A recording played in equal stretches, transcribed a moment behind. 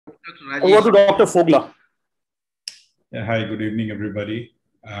Over to Dr. Fogla. Yeah, hi, good evening, everybody.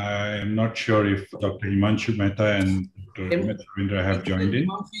 I'm not sure if Dr. Himanshu Mehta and Dr. Ravindra have joined in.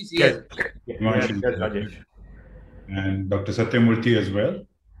 Yes, Himanshu and Dr. Satyamurthy as well.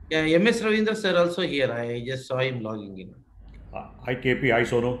 Yeah, MS Ravindra sir also here. I just saw him logging in. Hi KP, hi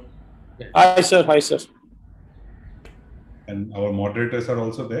Sonu. Yeah. Hi sir, hi sir. And our moderators are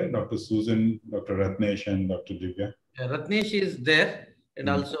also there, Dr. Susan, Dr. Ratnesh and Dr. Divya. Yeah, Ratnesh is there and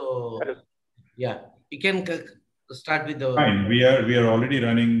also, yeah, you can start with the... Fine, we are already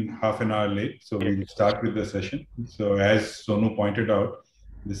running half an hour late, so we'll start with the session. So as Sonu pointed out,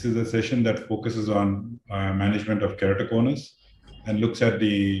 this is a session that focuses on management of keratoconus and looks at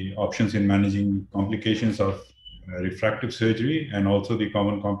the options in managing complications of refractive surgery and also the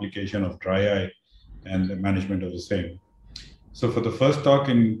common complication of dry eye and the management of the same. So for the first talk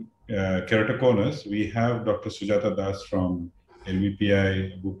in keratoconus, we have Dr. Sujata Das from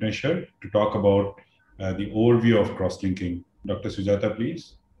LVPI Bhubaneswar to talk about the overview of cross-linking. Dr. Sujata,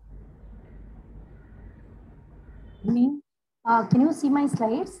 please. Can you see my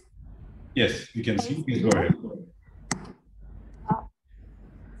slides? Yes, we can see. Please go ahead.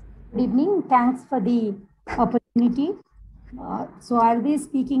 Good evening. Thanks for the opportunity. So I'll be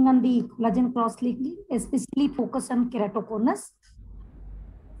speaking on the collagen cross-linking, especially focus on keratoconus.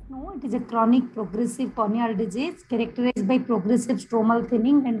 No, it is a chronic progressive corneal disease characterized by progressive stromal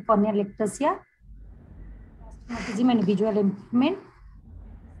thinning and corneal ectasia, astigmatism and visual impairment.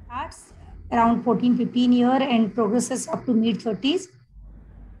 Starts around 14-15 years and progresses up to mid-30s.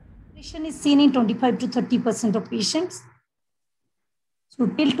 Progression is seen in 25 to 30% of patients. So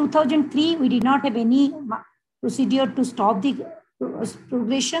till 2003, we did not have any procedure to stop the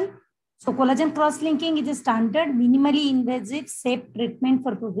progression. So collagen cross-linking is a standard, minimally invasive, safe treatment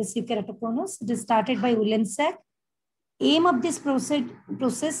for progressive keratoconus. It is started by Willensack. Aim of this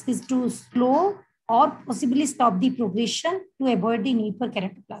process is to slow or possibly stop the progression to avoid the need for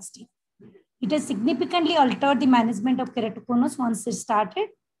keratoplasty. It has significantly altered the management of keratoconus once it started.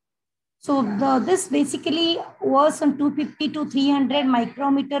 So this basically was on 250 to 300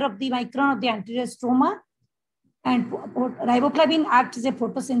 micrometer of the micron of the anterior stroma. And riboflavin acts as a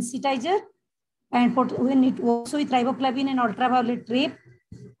photosensitizer. And when it works with riboflavin and ultraviolet ray,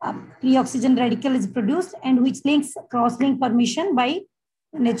 free oxygen radical is produced and which links cross-link formation by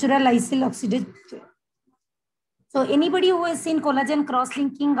natural lysyl oxidase. So anybody who has seen collagen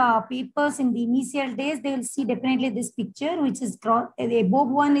cross-linking papers in the initial days, they will see definitely this picture, which is the above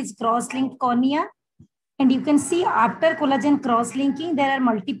one is cross-linked cornea. And you can see after collagen cross-linking, there are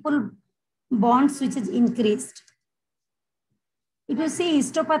multiple bonds which is increased. If you see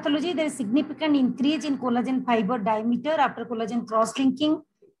histopathology, there is significant increase in collagen fiber diameter after collagen cross-linking.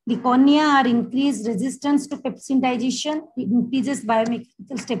 The cornea are increased resistance to pepsin digestion. It increases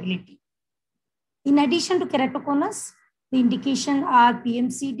biomechanical stability. In addition to keratoconus, the indication are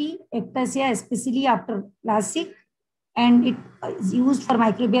PMCD, ectasia, especially after LASIK, and it is used for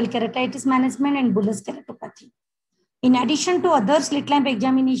microbial keratitis management and bullous keratopathy. In addition to other slit lamp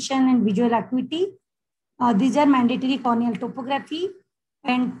examination and visual acuity, these are mandatory corneal topography,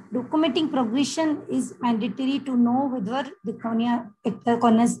 and documenting progression is mandatory to know whether the cornea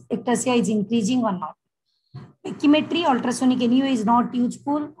ectasia is increasing or not. Pachymetry, ultrasonic anyway is not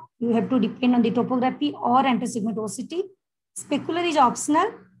useful. You have to depend on the topography or antisegmentosity. Specular is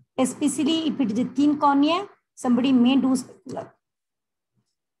optional, especially if it is a thin cornea, somebody may do specular.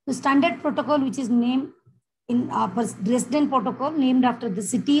 The standard protocol, which is named in Dresden protocol, named after the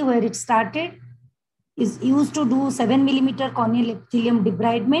city where it started, is used to do 7 millimeter corneal epithelium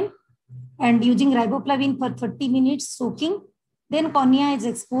debridement and using riboflavin for 30 minutes soaking. Then cornea is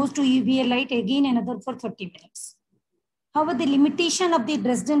exposed to UVA light again another for 30 minutes. However, the limitation of the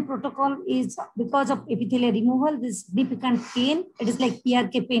Dresden protocol is because of epithelial removal, this significant pain. It is like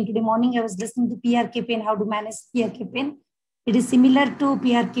PRK pain. Today morning I was listening to PRK pain, how to manage PRK pain. It is similar to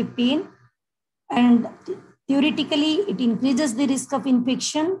PRK pain. And theoretically, it increases the risk of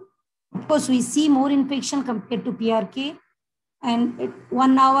infection. Of course, we see more infection compared to PRK and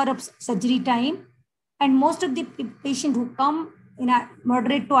 1 hour of surgery time. And most of the patients who come in a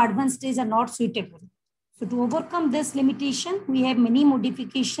moderate to advanced stage are not suitable. So to overcome this limitation, we have many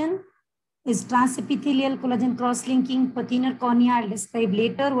modifications. Is transepithelial collagen cross-linking for thinner cornea. I'll describe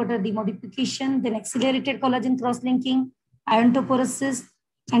later what are the modifications. Then accelerated collagen cross-linking, iontoporosis,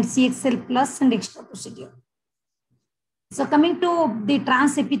 and CXL plus and extra procedure. So coming to the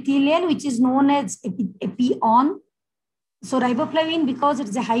transepithelial, which is known as epi-on. So riboflavin, because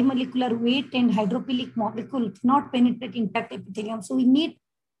it's a high molecular weight and hydrophilic molecule, it cannot penetrate intact epithelium. So we need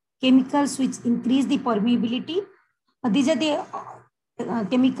chemicals which increase the permeability. These are the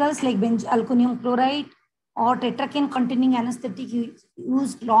chemicals like alkonium chloride or tetracaine containing anesthetic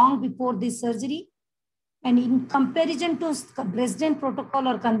used long before this surgery. And in comparison to Dresden protocol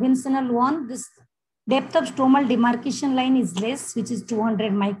or conventional one, this depth of stromal demarcation line is less, which is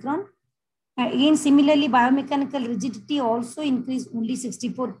 200 micron. Again, similarly, biomechanical rigidity also increased only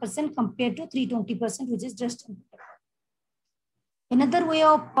 64% compared to 320%, which is Dresden protocol. Another way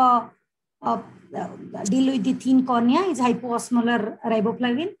of deal with the thin cornea is hypoosmolar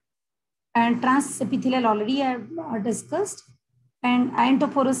riboflavin, and transepithelial already I discussed. And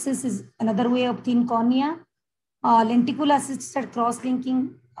iontophoresis is another way of thin cornea. Lenticle assisted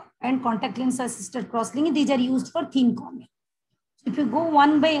cross-linking and contact lens assisted cross-linking, these are used for thin cornea. So if you go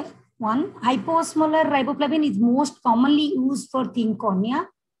one by one, hypoosmolar riboflavin is most commonly used for thin cornea.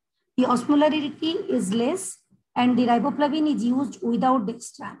 The osmolarity is less, and the riboflavin is used without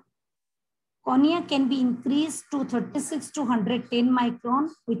dextran. Cornea can be increased to 36 to 110 micron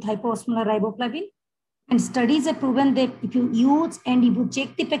with hypoosmolar riboflavin. And studies have proven that if you use and if you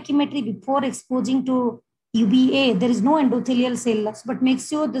check the pachymetry before exposing to UVA, there is no endothelial cell loss, but make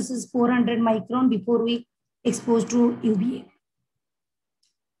sure this is 400 micron before we expose to UVA.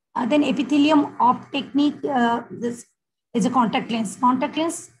 Then epithelium op technique, this is a contact lens. Contact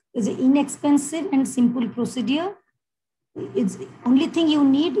lens is an inexpensive and simple procedure. It's the only thing you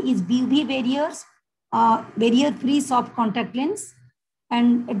need is UV barriers, barrier-free soft contact lens.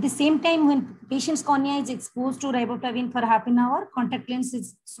 And at the same time, when patient's cornea is exposed to riboflavin for half an hour, contact lens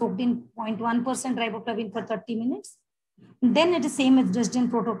is soaked in 0.1% riboflavin for 30 minutes. And then it is same as Dresden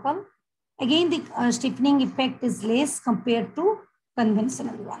protocol. Again, the stiffening effect is less compared to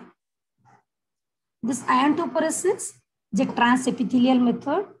conventional one. This iontophoresis is a transepithelial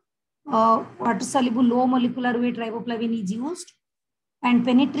method. Water-soluble low molecular weight riboflavin is used. And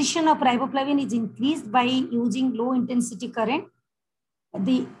penetration of riboflavin is increased by using low intensity current.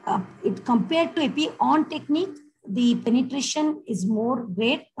 It compared to epi-on technique, the penetration is more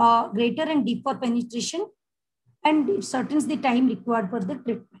greater and deeper penetration, and it shortens the time required for the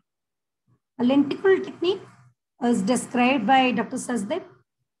treatment. A lenticle technique is described by Dr. Sachdev.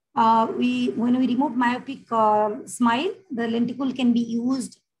 When we remove myopic smile, the lenticle can be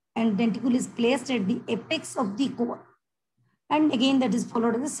used, and lenticle is placed at the apex of the core. And again, that is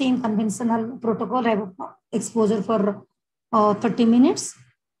followed the same conventional protocol, exposure for 30 minutes.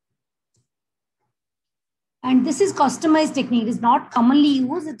 And this is customized technique. It is not commonly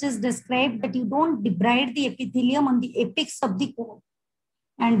used. It is described that you don't debride the epithelium on the apex of the core.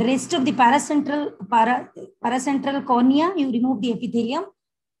 And rest of the paracentral cornea, you remove the epithelium.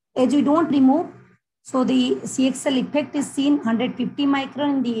 As you don't remove, so the CXL effect is seen 150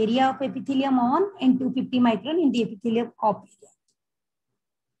 micron in the area of epithelium on and 250 micron in the epithelium off area.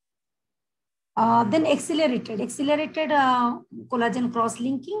 Then accelerated collagen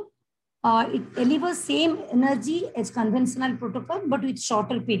cross-linking. It delivers same energy as conventional protocol, but with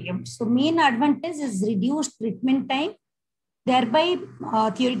shorter period. So main advantage is reduced treatment time, thereby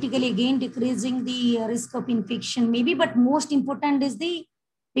theoretically again decreasing the risk of infection maybe, but most important is the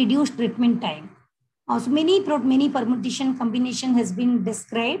reduced treatment time. So many permutation combination has been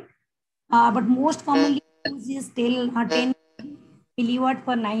described, but most commonly used is till 10 milliwatt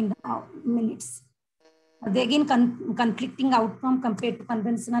per 9 minutes. They again conflicting outcome compared to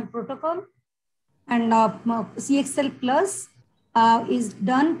conventional protocol. And CXL plus is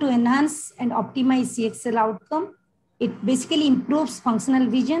done to enhance and optimize CXL outcome. It basically improves functional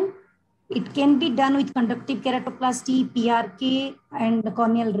vision. It can be done with conductive keratoplasty, PRK, and the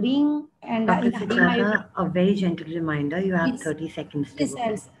corneal ring. And Dr. Siddhartha, a very gentle reminder, you have 30 seconds to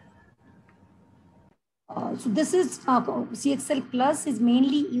go. So this is CXL plus is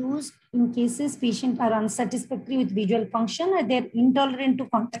mainly used in cases patients are unsatisfactory with visual function or they're intolerant to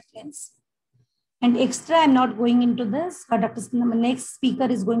contact lens. And extra, I'm not going into this. Dr. Next speaker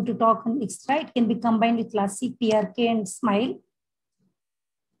is going to talk on extra. It can be combined with classic PRK and SMILE.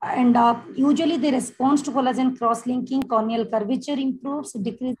 And usually the response to collagen cross-linking, corneal curvature improves,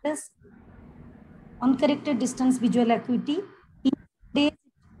 decreases, uncorrected distance visual acuity. In days,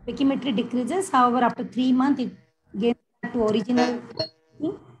 pachymetry decreases. However, after 3 months, it gets back to original.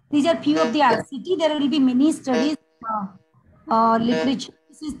 These are few of the RCT. There will be many studies, literature.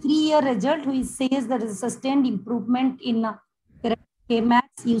 This is 3-year result, which says there is a sustained improvement in KMAX,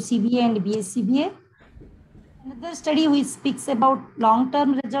 UCBA, and BSCBA. Another study which speaks about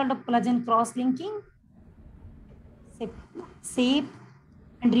long-term result of collagen cross-linking, safe,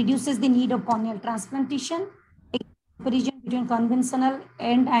 and reduces the need of corneal transplantation. Comparison between conventional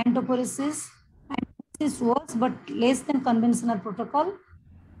and iontophoresis. Iontophoresis works, but less than conventional protocol.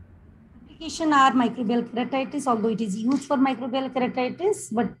 Indication are microbial keratitis, although it is used for microbial keratitis,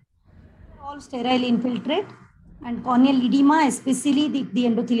 but all sterile infiltrate, and corneal edema, especially if the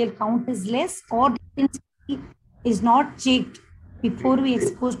endothelial count is less or the intensity is not checked before we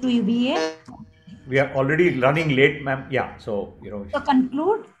expose to UVA. We are already running late, ma'am. Yeah, so, you know. To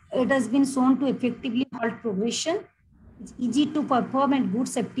conclude, it has been shown to effectively halt progression. It's easy to perform and good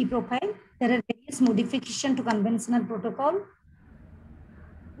safety profile. There are various modifications to conventional protocol.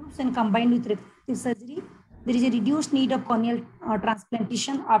 And combined with refractive surgery, there is a reduced need of corneal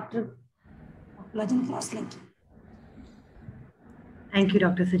transplantation after collagen cross-linking. Thank you,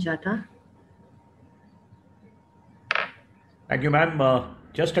 Dr. Sujata. Thank you, ma'am.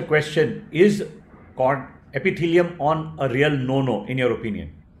 Just a question. Is epithelium on a real no-no, in your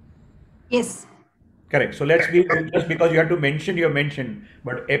opinion? Yes. Correct. So let's be, just because you have to mention, you have mentioned,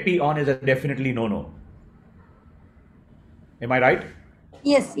 but epi on is a definitely no-no. Am I right?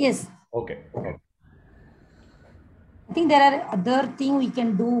 Yes, yes. Okay. Okay. I think there are other things we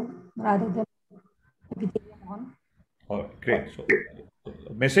can do rather than epithelium on. All right, great. So,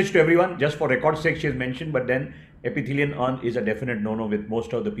 message to everyone, just for record sake, she has mentioned, but then epithelium on is a definite no-no with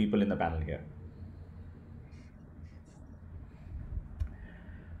most of the people in the panel here.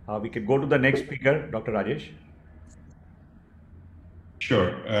 We can go to the next speaker, Dr. Rajesh.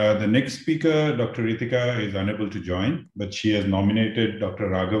 Sure. The next speaker, Dr. Ritika, is unable to join, but she has nominated Dr.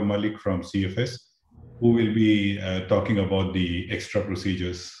 Raghav Malik from CFS, who will be talking about the extra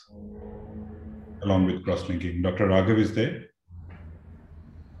procedures along with cross-linking. Dr. Raghav is there?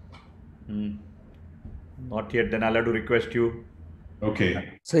 Not yet. Then I'll have to request you.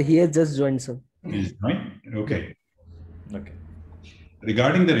 Okay. So he has just joined, sir. He's joined? Okay. Okay.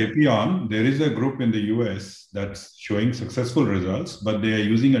 Regarding the Epion, there is a group in the US that's showing successful results, but they are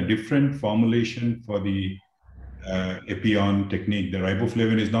using a different formulation for the Epion technique. The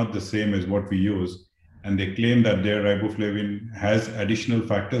riboflavin is not the same as what we use, and they claim that their riboflavin has additional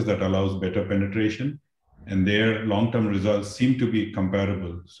factors that allows better penetration, and their long-term results seem to be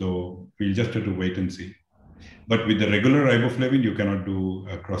comparable. So we'll just have to wait and see. But with the regular riboflavin, you cannot do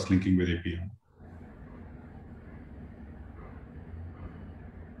cross-linking with Epion.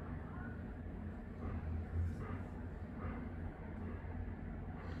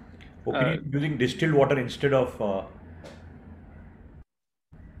 Opinion using distilled water instead of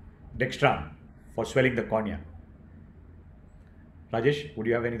dextran for swelling the cornea. Rajesh, would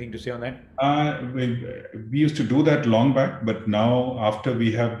you have anything to say on that? We used to do that long back, but now after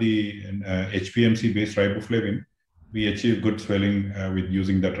we have the HPMC-based riboflavin, we achieve good swelling with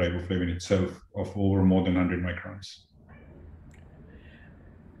using that riboflavin itself of over more than 100 microns.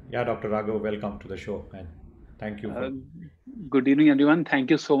 Yeah, Dr. Raghav, welcome to the show, and thank you. Good evening, everyone.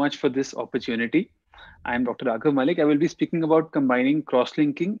 Thank you so much for this opportunity. I am Dr. Raghav Malik. I will be speaking about combining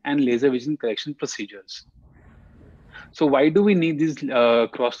cross-linking and laser vision correction procedures. So why do we need these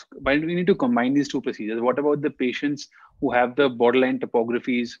why do we need to combine these two procedures? What about the patients who have the borderline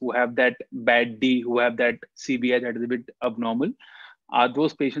topographies, who have that bad D, who have that CBI that is a bit abnormal? Are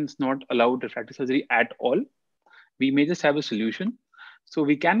those patients not allowed refractive surgery at all? We may just have a solution. So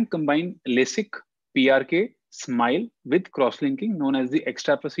we can combine LASIK, PRK, SMILE with cross-linking known as the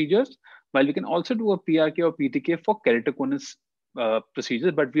extra procedures, while we can also do a PRK or PTK for keratoconus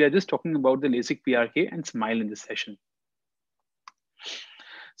procedures, but we are just talking about the LASIK, PRK and SMILE in this session.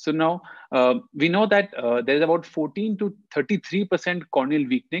 So now we know that there is about 14 to 33% corneal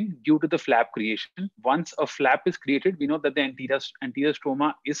weakening due to the flap creation. Once a flap is created, we know that the anterior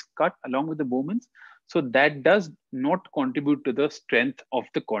stroma is cut along with the Bowman's. So that does not contribute to the strength of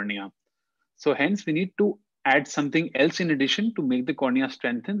the cornea. So hence we need to add something else in addition to make the cornea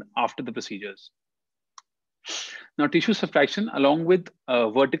strengthen after the procedures. Now, tissue subtraction along with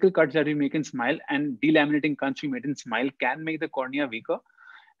vertical cuts that we make in SMILE and delaminating cuts we made in SMILE can make the cornea weaker,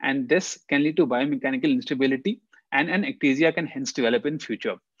 and this can lead to biomechanical instability, and an ectasia can hence develop in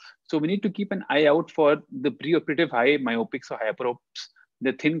future. So we need to keep an eye out for the preoperative high myopics or hyperopes,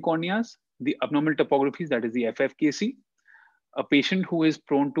 the thin corneas, the abnormal topographies, that is the FFKC, a patient who is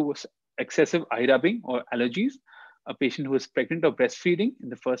prone to excessive eye rubbing or allergies, a patient who is pregnant or breastfeeding in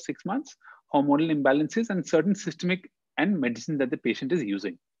the first 6 months, hormonal imbalances, and certain systemic and medicine that the patient is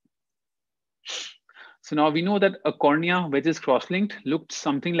using. So now we know that a cornea which is cross-linked looks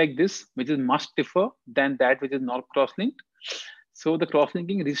something like this, which is much stiffer than that which is not cross-linked. So the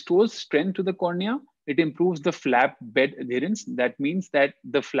cross-linking restores strength to the cornea. It improves the flap bed adherence. That means that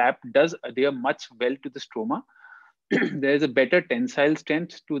the flap does adhere much well to the stroma. There is a better tensile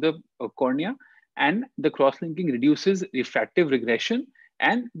strength to the cornea, and the cross-linking reduces refractive regression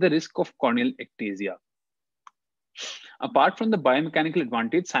and the risk of corneal ectasia. Apart from the biomechanical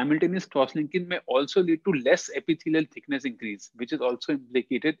advantage, simultaneous cross-linking may also lead to less epithelial thickness increase, which is also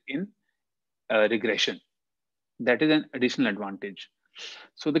implicated in regression. That is an additional advantage.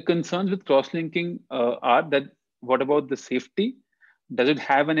 So the concerns with cross-linking are that what about the safety? Does it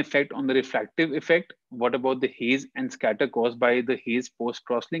have an effect on the refractive effect? What about the haze and scatter caused by the haze post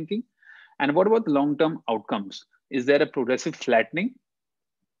cross-linking? And what about the long-term outcomes? Is there a progressive flattening?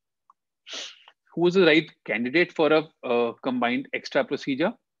 Who is the right candidate for a combined extra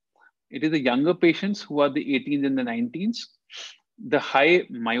procedure? It is the younger patients who are the 18s and the 19s, the high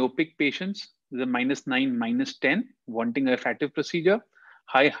myopic patients, the -9, -10, wanting a refractive procedure,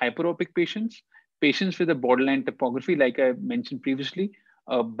 high hyperopic patients, patients with a borderline topography, like I mentioned previously,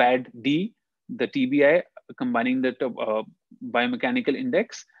 bad D, the TBI, combining the biomechanical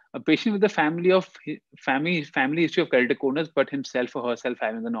index, a patient with a family history of keratoconus, but himself or herself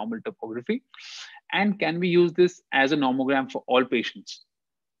having a normal topography. And can we use this as a nomogram for all patients?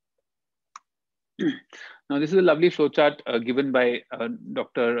 Now, this is a lovely flowchart given by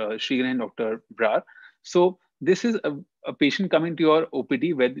Dr. Srigan and Dr. Brar. So this is a patient coming to your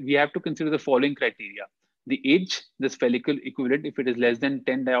OPD where we have to consider the following criteria: the age, the spherical equivalent if it is less than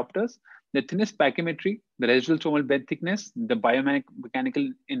 10 diopters, the thinnest pachymetry, the residual stromal bed thickness, the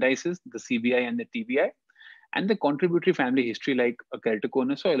biomechanical indices, the CBI and the TBI, and the contributory family history like a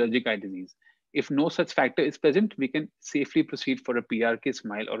keratoconus or allergic eye disease. If no such factor is present, we can safely proceed for a PRK,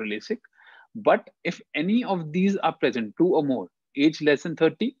 SMILE, or a LASIK. But if any of these are present, 2 or more, age less than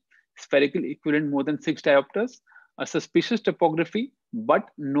 30, spherical equivalent more than 6 diopters, a suspicious topography, but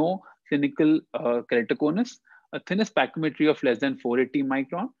no clinical keratoconus, a thinnest pachymetry of less than 480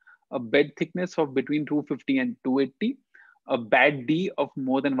 micron, a bed thickness of between 250 and 280, a bad D of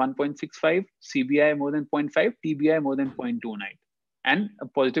more than 1.65, CBI more than 0.5, TBI more than 0.29, and a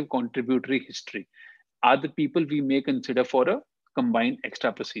positive contributory history are the people we may consider for a combined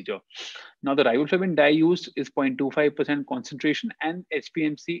extra procedure. Now, the riboflavin dye used is 0.25% concentration, and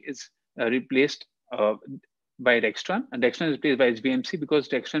HPMC is replaced by Dextran. And Dextran is replaced by HBMC because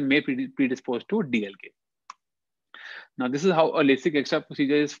Dextran may predispose to DLK. Now, this is how a LASIK extra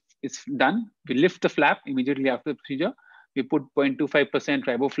procedure is done. We lift the flap immediately after the procedure. We put 0.25%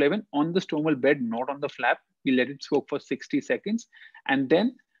 riboflavin on the stromal bed, not on the flap. We let it soak for 60 seconds. And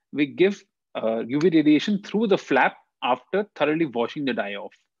then we give UV radiation through the flap after thoroughly washing the dye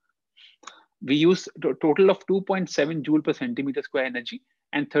off. We use a total of 2.7 joule per centimeter square energy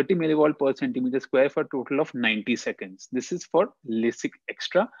and 30 millivolt per centimeter square for a total of 90 seconds. This is for LASIK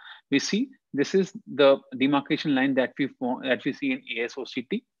extra. We see this is the demarcation line that we see in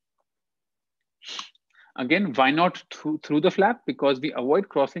ASOCT. Again, why not through the flap? Because we avoid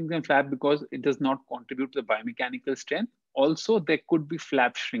crossing the flap because it does not contribute to the biomechanical strength. Also, there could be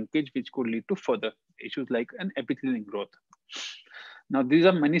flap shrinkage, which could lead to further issues like an epithelial growth. Now, these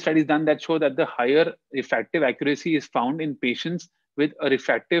are many studies done that show that the higher refractive accuracy is found in patients with a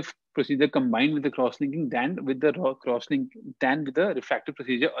refractive procedure combined with the cross-linking than with the refractive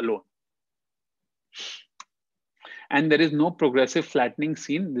procedure alone. And there is no progressive flattening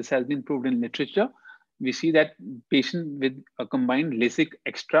seen. This has been proved in literature. We see that patients with a combined LASIK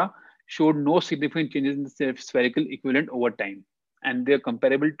extra showed no significant changes in the spherical equivalent over time, and they're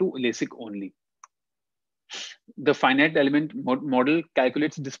comparable to LASIK only. The finite element model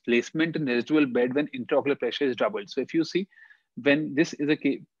calculates displacement in residual bed when intraocular pressure is doubled. So if you see, when this is a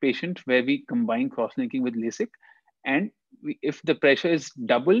patient where we combine cross-linking with LASIK, and if the pressure is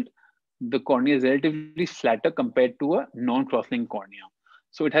doubled, the cornea is relatively flatter compared to a non-cross-linked cornea.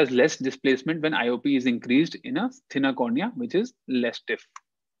 So it has less displacement when IOP is increased in a thinner cornea, which is less stiff.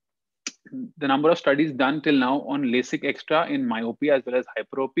 The number of studies done till now on LASIK extra in myopia as well as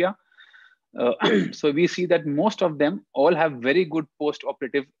hyperopia. So we see that most of them all have very good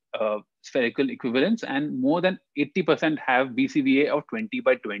post-operative spherical equivalence, and more than 80% have BCVA of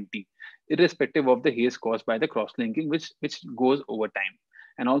 20/20, irrespective of the haze caused by the cross-linking, which goes over time.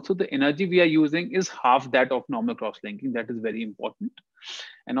 And also the energy we are using is half that of normal cross-linking. That is very important.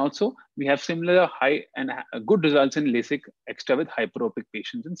 And also we have similar high and good results in LASIK extra with hyperopic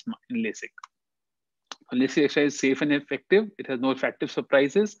patients in LASIK. LASIK extra is safe and effective. It has no refractive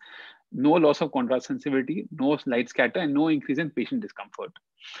surprises, no loss of contrast sensitivity, no light scatter, and no increase in patient discomfort.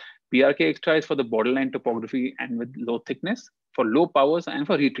 PRK extra is for the borderline topography and with low thickness, for low powers and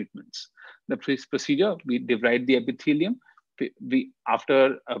for retreatments. The procedure, we debride the epithelium.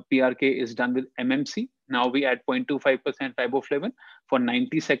 After PRK is done with MMC, now we add 0.25% riboflavin for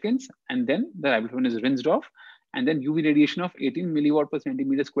 90 seconds, and then the riboflavin is rinsed off, and then UV radiation of 18 milliwatt per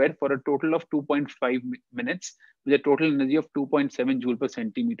centimeter square for a total of 2.5 minutes, with a total energy of 2.7 joule per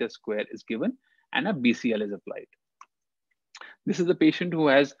centimeter square is given, and a BCL is applied. This is a patient who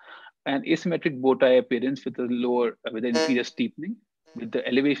has an asymmetric bow tie appearance with with the inferior steepening, with the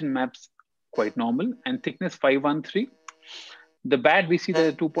elevation maps quite normal and thickness 513. The BAD, we see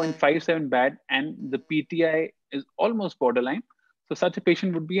the 2.57 BAD, and the PTI is almost borderline. So such a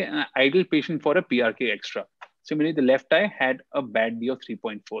patient would be an ideal patient for a PRK extra. Similarly, the left eye had a BAD D of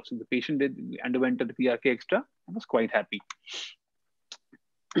 3.4. So the patient underwent the PRK extra and was quite happy.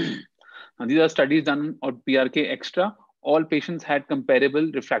 Now, these are studies done on PRK extra. All patients had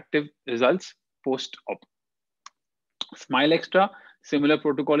comparable refractive results post-op. Smile extra, similar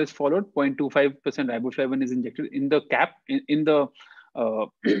protocol is followed. 0.25% riboflavin is injected in the cap, in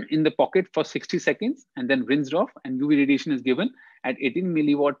the pocket for 60 seconds and then rinsed off, and UV radiation is given at 18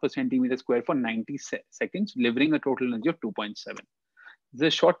 milliwatt per centimeter square for 90 seconds, delivering a total energy of 2.7. This is a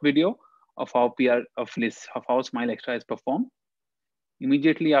short video of how how Smile extra is performed.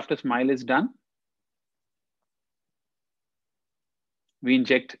 Immediately after Smile is done, we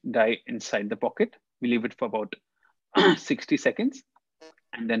inject dye inside the pocket. We leave it for about 60 seconds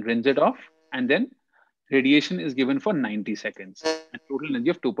and then rinse it off, and then radiation is given for 90 seconds and total energy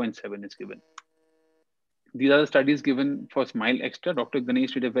of 2.7 is given. These are the studies given for Smile extra. Dr.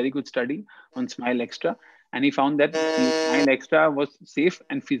 Ganesh did a very good study on Smile extra, and he found that Smile extra was safe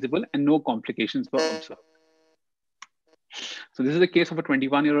and feasible and no complications were observed. So this is the case of a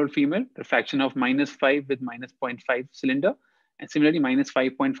 21-year-old female, refraction of -5 with -0.5 cylinder, and similarly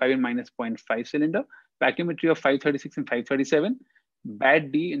 -5.5 and -0.5 cylinder, pachymetry of 536 and 537.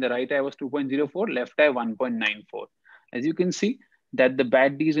 BAD D in the right eye was 2.04, left eye 1.94. As you can see that the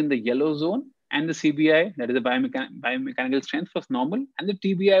BAD D is in the yellow zone, and the CBI, that is the biomechanical strength, was normal, and the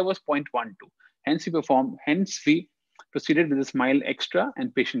TBI was 0.12. Hence we proceeded with the Smile extra,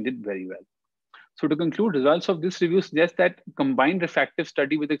 and patient did very well. So to conclude, results of this review suggest that combined refractive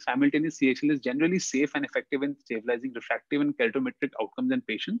study with a simultaneous CHL is generally safe and effective in stabilizing refractive and keratometric outcomes in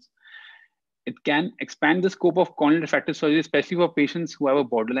patients. It can expand the scope of corneal refractive surgery, especially for patients who have a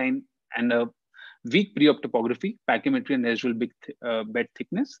borderline and a weak pre-op topography, pachymetry, and residual bed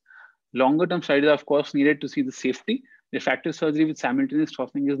thickness. Longer-term studies are, of course, needed to see the safety. Refractive surgery with simultaneous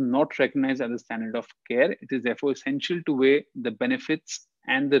softening is not recognized as a standard of care. It is therefore essential to weigh the benefits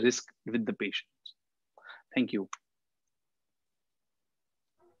and the risk with the patients. Thank you.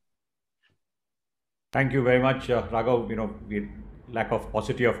 Thank you very much, Raghav. We lack of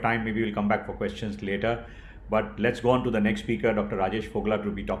paucity of time. Maybe we'll come back for questions later. But let's go on to the next speaker, Dr. Rajesh Fogla,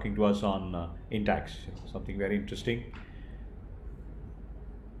 to be talking to us on Intacs, something very interesting.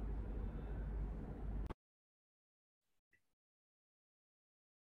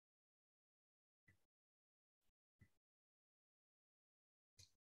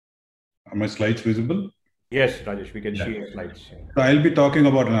 Are my slides visible? Yes, Rajesh, we can see your slides. So I'll be talking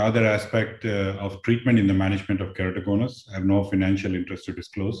about another aspect of treatment in the management of keratoconus. I have no financial interest to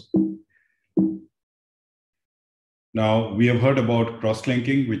disclose. Now, we have heard about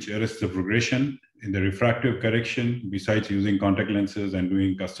cross-linking, which arrests the progression. In the refractive correction, besides using contact lenses and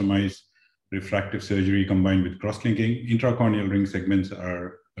doing customized refractive surgery combined with cross-linking, intracorneal ring segments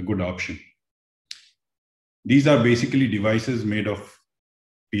are a good option. These are basically devices made of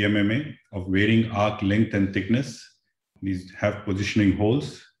PMMA of varying arc length and thickness. These have positioning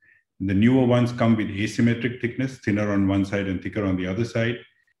holes. The newer ones come with asymmetric thickness, thinner on one side and thicker on the other side.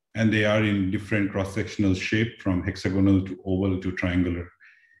 And they are in different cross-sectional shape from hexagonal to oval to triangular.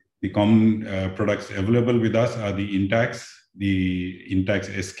 The common products available with us are the Intacs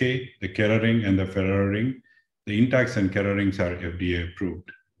SK, the Kera ring, and the Ferrara ring. The Intacs and Kera rings are FDA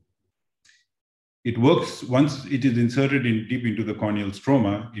approved. It works once it is inserted deep into the corneal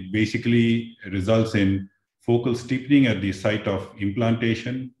stroma. It basically results in focal steepening at the site of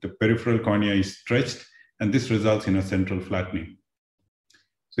implantation. The peripheral cornea is stretched, and this results in a central flattening.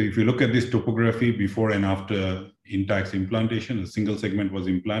 So if you look at this topography before and after Intacs implantation, a single segment was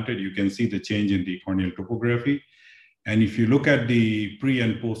implanted, you can see the change in the corneal topography. And if you look at the pre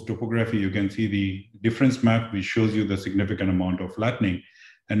and post topography, you can see the difference map, which shows you the significant amount of flattening.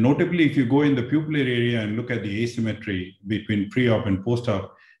 And notably, if you go in the pupillary area and look at the asymmetry between pre-op and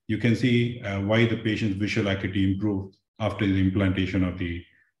post-op, you can see why the patient's visual acuity improved after the implantation of the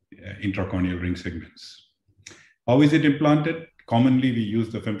intracorneal ring segments. How is it implanted? Commonly, we use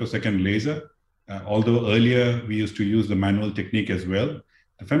the femtosecond laser, although earlier we used to use the manual technique as well.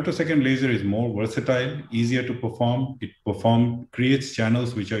 The femtosecond laser is more versatile, easier to perform. It creates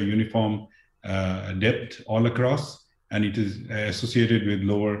channels which are uniform depth all across, and it is associated with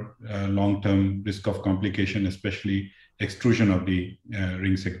lower long-term risk of complication, especially extrusion of the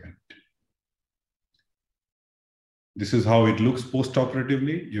ring segment. This is how it looks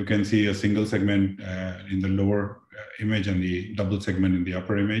post-operatively. You can see a single segment in the lower image and the double segment in the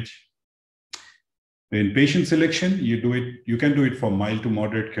upper image. In patient selection, you can do it for mild to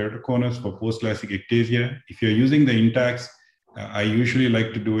moderate keratoconus for post-classic ectasia. If you're using the Intacs, I usually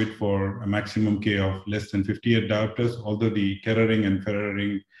like to do it for a maximum K of less than 58 diopters, although the Kerr ring and Ferrer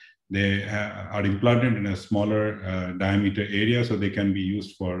ring, they are implanted in a smaller diameter area, so they can be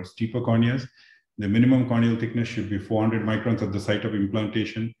used for steeper corneas. The minimum corneal thickness should be 400 microns at the site of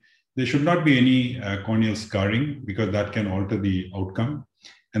implantation. There should not be any corneal scarring because that can alter the outcome.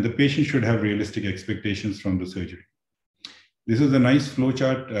 And the patient should have realistic expectations from the surgery. This is a nice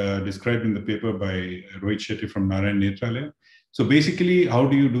flowchart described in the paper by Rohit Shetty from Narayan Netralaya. So basically, how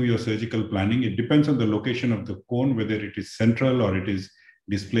do you do your surgical planning? It depends on the location of the cone, whether it is central or it is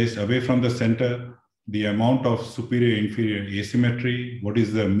displaced away from the center, the amount of superior-inferior asymmetry, what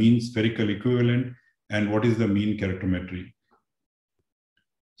is the mean spherical equivalent, and what is the mean keratometry.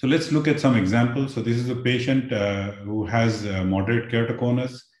 So let's look at some examples. So this is a patient who has moderate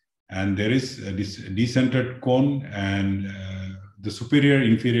keratoconus, and there is this decentered cone, and the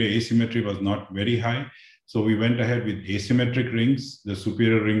superior-inferior asymmetry was not very high. So we went ahead with asymmetric rings. The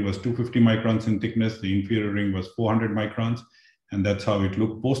superior ring was 250 microns in thickness. The inferior ring was 400 microns. And that's how it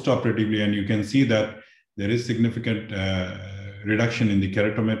looked post-operatively. And you can see that there is significant reduction in the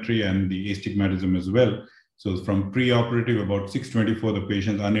keratometry and the astigmatism as well. So from pre-operative, about 624, the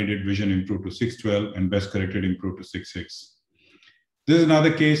patient's unaided vision improved to 612 and best corrected improved to 66. This is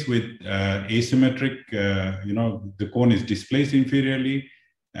another case with asymmetric, the cone is displaced inferiorly,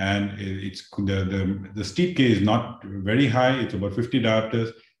 and it's the steep K is not very high. It's about 50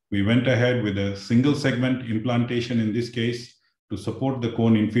 diopters. We went ahead with a single segment implantation in this case to support the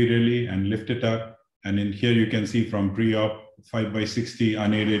cone inferiorly and lift it up. And in here you can see from pre-op 5/60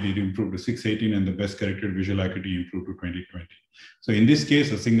 unaided, it improved to 618, and the best corrected visual acuity improved to 20/20. So in this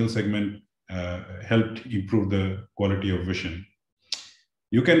case, a single segment helped improve the quality of vision.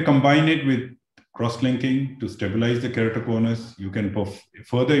 You can combine it with cross-linking to stabilize the keratoconus. You can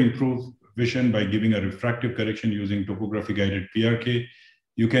further improve vision by giving a refractive correction using topography-guided PRK.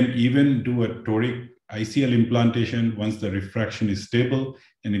 You can even do a toric ICL implantation once the refraction is stable.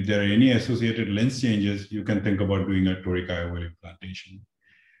 And if there are any associated lens changes, you can think about doing a toric IOL implantation.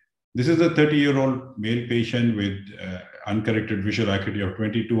 This is a 30-year-old male patient with uncorrected visual acuity of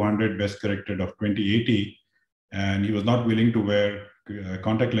 2200, best corrected of 2080. And he was not willing to wear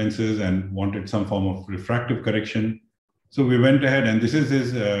contact lenses and wanted some form of refractive correction. So we went ahead, and this is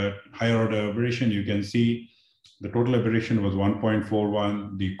his higher order aberration. You can see the total aberration was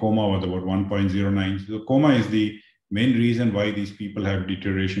 1.41. The coma was about 1.09. So coma is the main reason why these people have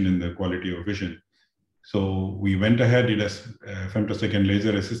deterioration in the quality of vision. So we went ahead, did a femtosecond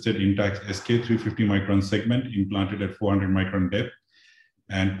laser assisted Intacs SK 350 micron segment implanted at 400 micron depth.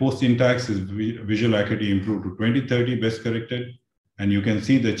 And post Intacs, his visual acuity improved to 20/30 best corrected. And you can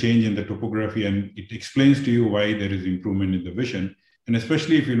see the change in the topography, and it explains to you why there is improvement in the vision. And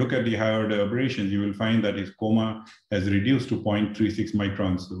especially if you look at the higher order aberrations, you will find that his coma has reduced to 0.36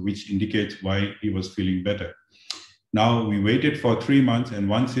 microns, which indicates why he was feeling better. Now we waited for 3 months, and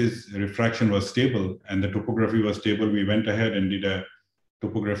once his refraction was stable and the topography was stable, we went ahead and did a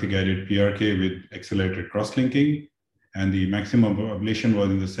topography guided PRK with accelerated cross-linking. And the maximum ablation was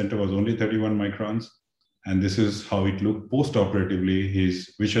in the center was only 31 microns. And this is how it looked post-operatively.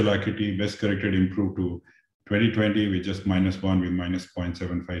 His visual acuity, best corrected, improved to 20/20 with just -1 with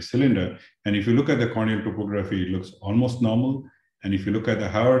 -0.75 cylinder. And if you look at the corneal topography, it looks almost normal. And if you look at the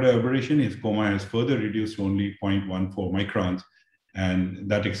higher order aberration, his coma has further reduced to only 0.14 microns. And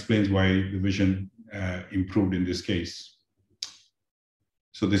that explains why the vision improved in this case.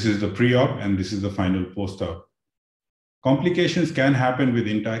 So this is the pre-op, and this is the final post-op. Complications can happen with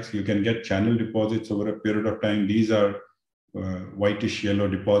Intacs. You can get channel deposits over a period of time. These are whitish yellow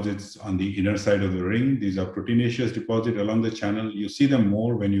deposits on the inner side of the ring. These are proteinaceous deposits along the channel. You see them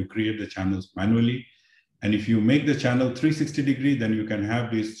more when you create the channels manually. And if you make the channel 360 degree, then you can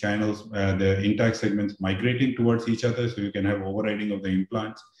have these channels, the Intact segments migrating towards each other, so you can have overriding of the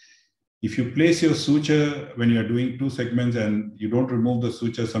implants. If you place your suture when you're doing 2 segments and you don't remove the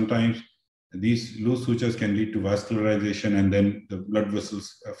suture, sometimes these loose sutures can lead to vascularization, and then the blood vessels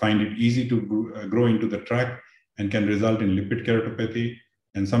find it easy to grow into the tract and can result in lipid keratopathy.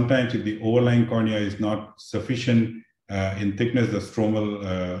 And sometimes if the overlying cornea is not sufficient in thickness, the stromal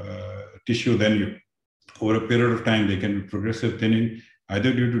tissue, then over a period of time, they can be progressive thinning,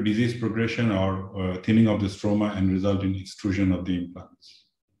 either due to disease progression or thinning of the stroma, and result in extrusion of the implants.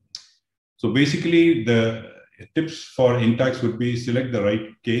 So basically, the tips for Intacs would be select the right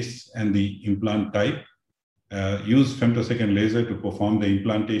case and the implant type, use femtosecond laser to perform the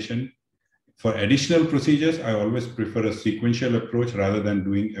implantation. For additional procedures, I always prefer a sequential approach rather than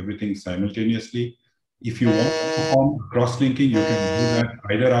doing everything simultaneously. If you want to perform cross-linking, you can do that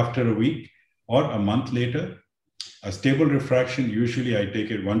either after a week or a month later. A stable refraction, usually I take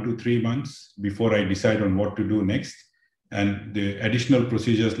it 1 to 3 months before I decide on what to do next. And the additional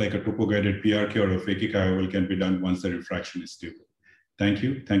procedures like a topo-guided PRK or a phakic IOL can be done once the refraction is stable. Thank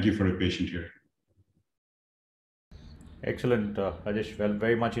you. Thank you for your patient here. Excellent, Rajesh. Well,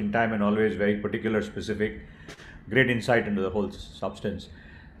 very much in time and always very particular, specific. Great insight into the whole substance.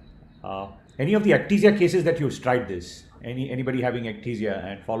 Any of the ectasia cases that you've tried this? Anybody having ectasia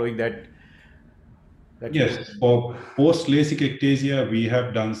and following that? Yes, for post-LASIK ectasia, we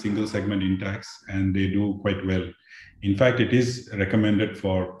have done single segment Intacs and they do quite well. In fact, it is recommended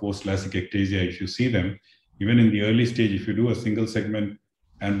for post-LASIK ectasia if you see them. Even in the early stage, if you do a single segment.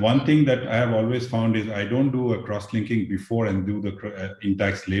 And one thing that I have always found is I don't do a cross-linking before and do the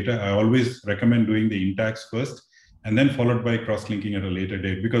Intacs later. I always recommend doing the Intacs first and then followed by cross-linking at a later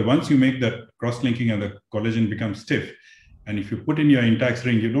date. Because once you make that cross-linking and the collagen becomes stiff, and if you put in your Intacs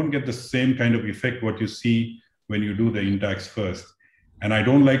ring, you don't get the same kind of effect what you see when you do the Intacs first. And I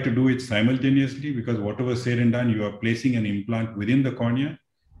don't like to do it simultaneously because whatever said and done, you are placing an implant within the cornea.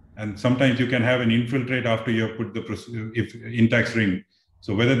 And sometimes you can have an infiltrate after you have put the Intacs ring.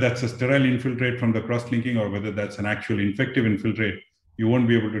 So whether that's a sterile infiltrate from the cross-linking or whether that's an actual infective infiltrate, you won't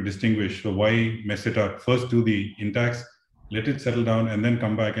be able to distinguish. So why mess it up? First do the Intacs, let it settle down, and then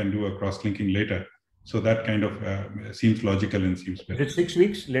come back and do a cross-linking later. So that kind of seems logical and seems better. Is it 6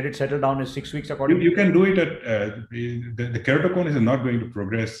 weeks? Let it settle down is 6 weeks according you can do it at, the keratoconus is not going to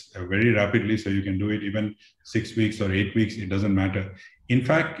progress very rapidly. So you can do it even 6 weeks or 8 weeks, it doesn't matter. In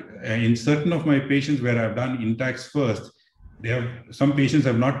fact, in certain of my patients where I've done Intacs first, some patients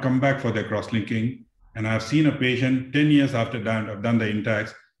have not come back for their cross-linking. And I've seen a patient 10 years after I've done the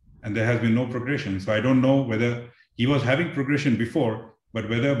Intacs and there has been no progression. So I don't know whether he was having progression before, but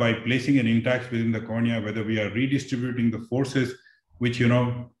whether by placing an Intacs within the cornea, whether we are redistributing the forces which,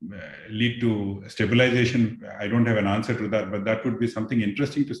 lead to stabilization, I don't have an answer to that, but that would be something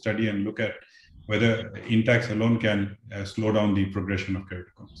interesting to study and look at whether Intacs alone can slow down the progression of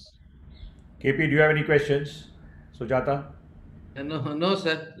keratoconus. KP, do you have any questions? Sujata? No,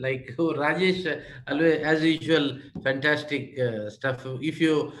 sir. Like Rajesh, always, as usual, fantastic stuff. I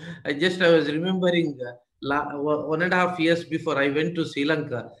was remembering 1.5 years before I went to Sri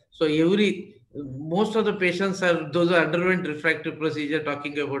Lanka. So most of the patients those who underwent refractive procedure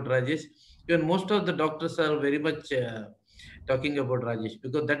talking about Rajesh. Even most of the doctors are very much talking about Rajesh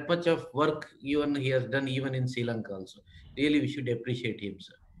because that much of work even he has done even in Sri Lanka also. Really, we should appreciate him,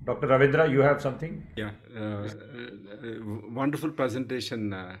 sir. Dr. Ravindra, you have something? Yeah, wonderful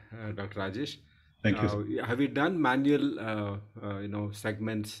presentation, Dr. Rajesh. Thank you. Have you done manual,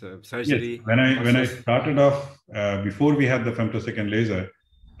 segments, surgery? Yes. When I started off, before we had the femtosecond laser,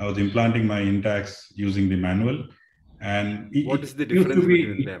 I was implanting my Intacs using the manual. And what is the difference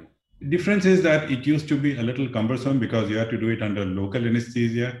between them? The difference is that it used to be a little cumbersome because you had to do it under local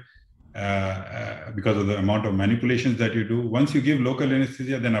anesthesia. Because of the amount of manipulations that you do. Once you give local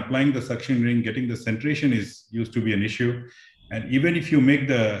anesthesia, then applying the suction ring, getting the centration used to be an issue. And even if you make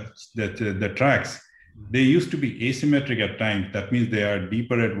the tracks, they used to be asymmetric at times. That means they are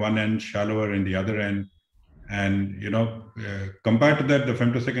deeper at one end, shallower in the other end. And, compared to that, the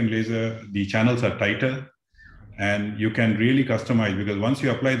femtosecond laser, the channels are tighter and you can really customize because once you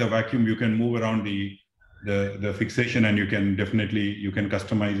apply the vacuum, you can move around the fixation and you can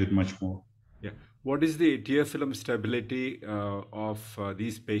customize it much more. Yeah. What is the tear film stability of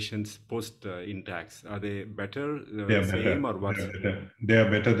these patients post Intacs? Are they better, same or worse? They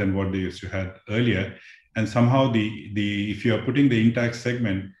are better than what they used to have earlier. And somehow if you are putting the Intact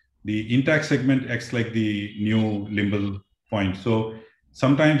segment acts like the new limbal point. So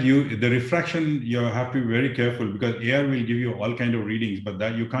sometimes the refraction, you have to be very careful because AR will give you all kind of readings, but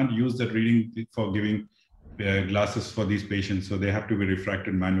that you can't use that reading for giving glasses for these patients. So they have to be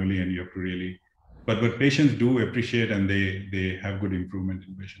refracted manually and you have to really, but patients do appreciate and they have good improvement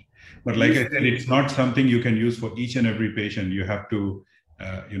in vision. But like I said, it's not something you can use for each and every patient. You have to,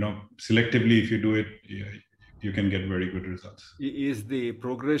 selectively, if you do it, you can get very good results. Is the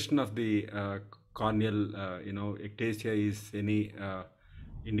progression of the corneal, ectasia is any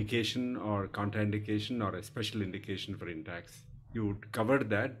indication or contraindication or a special indication for Intacs? You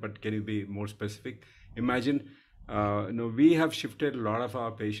covered that, but can you be more specific? Imagine, we have shifted a lot of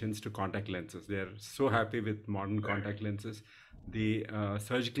our patients to contact lenses. They're so happy with modern contact lenses. The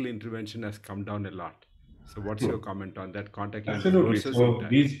surgical intervention has come down a lot. So what's your comment on that contact lens? Absolutely. So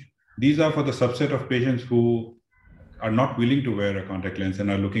these are for the subset of patients who are not willing to wear a contact lens and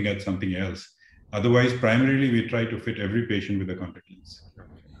are looking at something else. Otherwise, primarily, we try to fit every patient with a contact lens.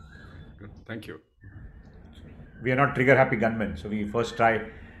 Good. Thank you. We are not trigger-happy gunmen, so we first try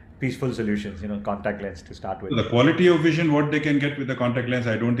peaceful solutions, contact lens to start with. The quality of vision, what they can get with the contact lens,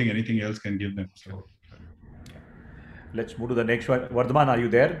 I don't think anything else can give them. So, let's move to the next one. Vardhaman, are you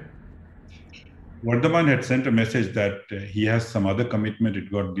there? Vardhaman had sent a message that he has some other commitment.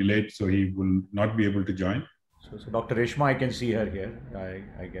 It got delayed, so he will not be able to join. So Dr. Reshma, I can see her here.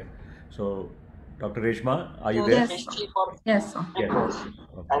 I get. So, Dr. Reshma, are you there? Yes. Yes. Yes.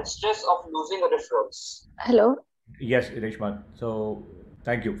 And stress of losing a reference. Hello. Yes, Reshma. So,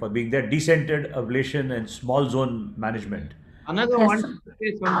 thank you for being there. Decentered ablation and small zone management. Another wanted to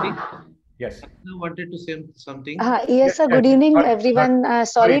say something. Yes. Another wanted to say something. Yes, sir. Good evening, everyone.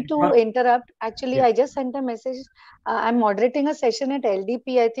 Sorry to interrupt. Actually, I just sent a message. I'm moderating a session at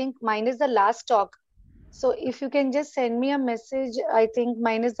LDP. I think mine is the last talk. So if you can just send me a message, I think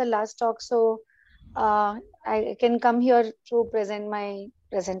mine is the last talk. So I can come here to present my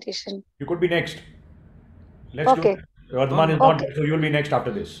presentation. You could be next. Let's do it. Vardhaman is not, so you'll be next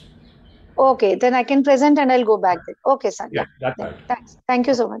after this. Okay, then I can present and I'll go back there. Okay, sir. Yeah, that's right. Thanks. Thank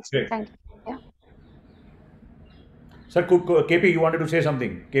you so much. Great. Thank you. Yeah. Sir, KP, you wanted to say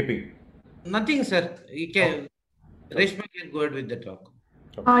something? KP. Nothing, sir. You can. Reshma can go ahead with the talk.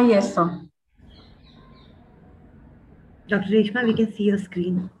 Yes, sir. Dr. Reshma, we can see your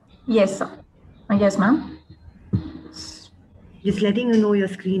screen. Yes, sir. Yes, ma'am. Just letting you know your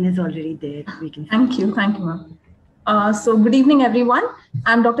screen is already there. We can. Thank you, ma'am. So good evening, everyone.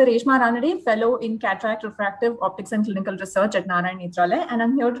 I'm Dr. Reshma Ranade, Fellow in Cataract, Refractive, Optics and Clinical Research at Narayan Nethralaya, and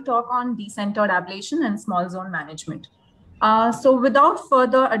I'm here to talk on decentered ablation and small zone management. So without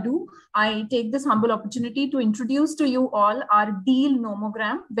further ado, I take this humble opportunity to introduce to you all our DEAL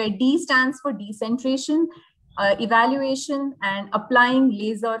nomogram, where D stands for decentration, evaluation, and applying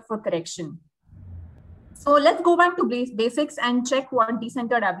laser for correction. So let's go back to basics and check what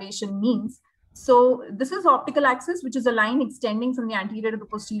decentered ablation means. So this is optical axis, which is a line extending from the anterior to the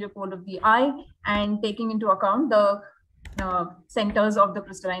posterior pole of the eye and taking into account the centers of the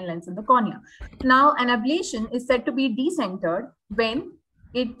crystalline lens in the cornea. Now, an ablation is said to be decentered when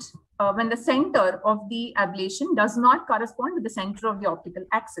the center of the ablation does not correspond with the center of the optical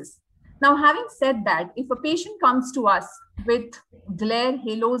axis. Now, having said that, if a patient comes to us with glare,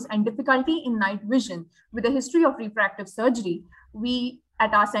 halos, and difficulty in night vision with a history of refractive surgery, we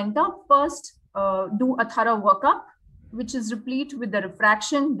at our center first do a thorough workup, which is replete with the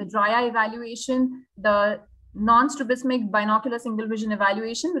refraction, the dry eye evaluation, the non-strabismic binocular single vision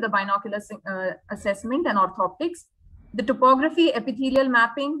evaluation with a binocular assessment and orthoptics, the topography, epithelial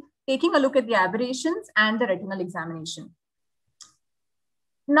mapping, taking a look at the aberrations, and the retinal examination.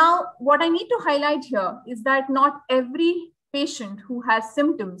 Now, what I need to highlight here is that not every patient who has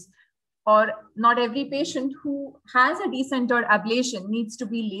symptoms or not every patient who has a decentered ablation needs to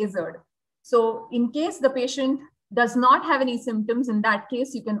be lasered. So in case the patient does not have any symptoms, in that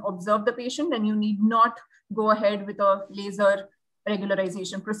case, you can observe the patient and you need not go ahead with a laser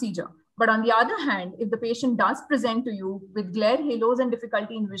regularization procedure. But on the other hand, if the patient does present to you with glare, halos, and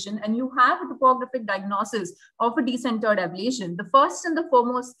difficulty in vision, and you have a topographic diagnosis of a decentered ablation, the first and the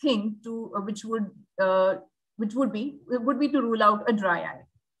foremost thing to which would be to rule out a dry eye.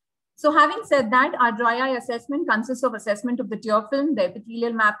 So having said that, our dry eye assessment consists of assessment of the tear film, the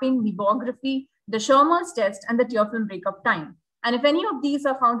epithelial mapping, meibography, the Schirmer's test, and the tear film breakup time. And if any of these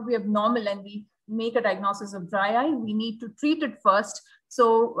are found to be abnormal and we make a diagnosis of dry eye, we need to treat it first.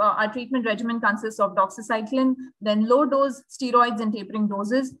 So our treatment regimen consists of doxycycline, then low dose steroids and tapering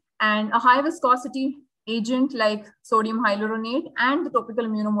doses, and a high viscosity agent like sodium hyaluronate and the topical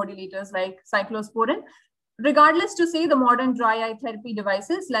immunomodulators like cyclosporin. Regardless to say, the modern dry eye therapy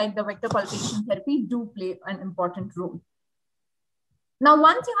devices like the vector pulsation therapy do play an important role. Now,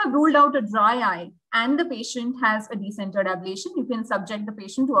 once you have ruled out a dry eye and the patient has a decentered ablation, you can subject the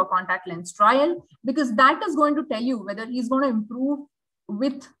patient to a contact lens trial, because that is going to tell you whether he's going to improve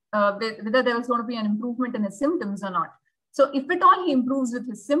with, whether there is going to be an improvement in his symptoms or not. So if at all he improves with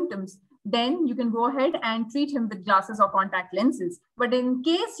his symptoms, then you can go ahead and treat him with glasses or contact lenses. But in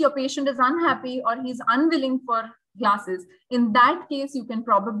case your patient is unhappy or he's unwilling for glasses, in that case, you can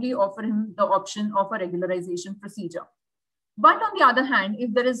probably offer him the option of a regularization procedure. But on the other hand,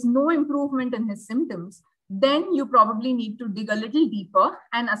 if there is no improvement in his symptoms, then you probably need to dig a little deeper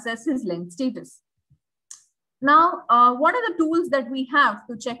and assess his lens status. Now, what are the tools that we have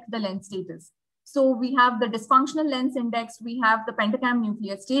to check the lens status? So we have the dysfunctional lens index, we have the pentacam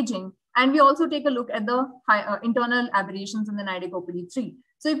nuclear staging, and we also take a look at the internal aberrations in the Nidec OPD3.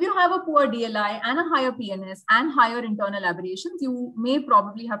 So if you have a poor DLI and a higher PNS and higher internal aberrations, you may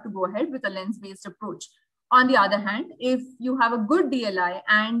probably have to go ahead with a lens-based approach. On the other hand, if you have a good DLI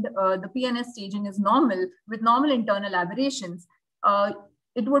and the PNS staging is normal with normal internal aberrations,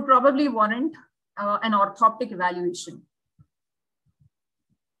 it would probably warrant an orthoptic evaluation.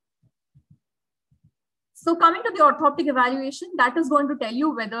 So coming to the orthoptic evaluation, that is going to tell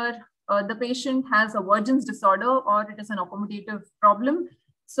you whether the patient has a Virgin's disorder or it is an accommodative problem.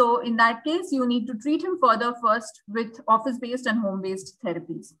 So in that case, you need to treat him further first with office-based and home-based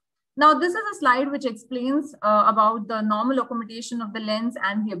therapies. Now, this is a slide which explains about the normal accommodation of the lens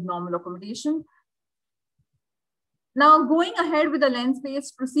and the abnormal accommodation. Now, going ahead with a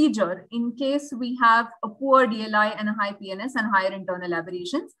lens-based procedure in case we have a poor DLI and a high PNS and higher internal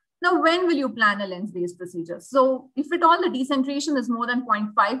aberrations. Now, when will you plan a lens-based procedure? So if at all the decentration is more than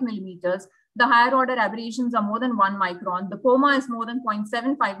 0.5 millimeters, the higher order aberrations are more than 1 micron, the coma is more than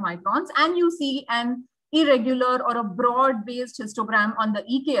 0.75 microns, and you see an irregular or a broad-based histogram on the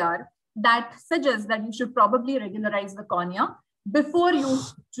EKR that suggests that you should probably regularize the cornea before you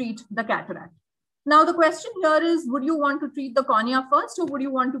treat the cataract. Now, the question here is, would you want to treat the cornea first or would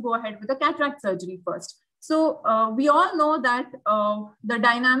you want to go ahead with the cataract surgery first? So we all know that the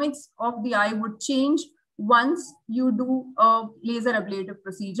dynamics of the eye would change once you do a laser ablative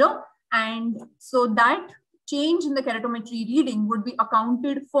procedure. And so that change in the keratometry reading would be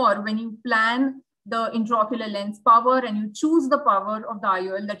accounted for when you plan the intraocular lens power and you choose the power of the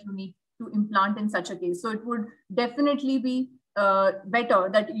IOL that you need to implant in such a case. So it would definitely be better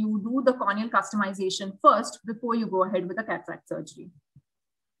that you do the corneal customization first before you go ahead with the cataract surgery.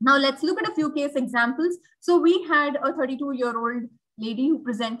 Now let's look at a few case examples. So we had a 32-year-old lady who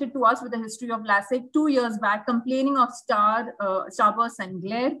presented to us with a history of LASIK 2 years back, complaining of starburst and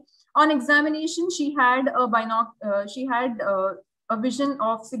glare. On examination, she had a vision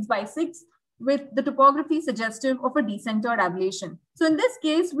of 6/6 with the topography suggestive of a decentered ablation. So in this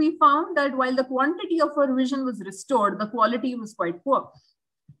case, we found that while the quantity of her vision was restored, the quality was quite poor.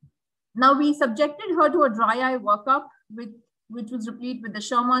 Now we subjected her to a dry eye workup which was replete with the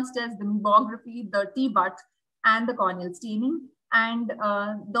Sherman's test, the meibography, the T-butt, and the corneal staining. And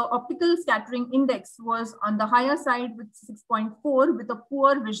the optical scattering index was on the higher side with 6.4 with a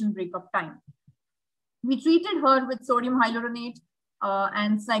poor vision breakup time. We treated her with sodium hyaluronate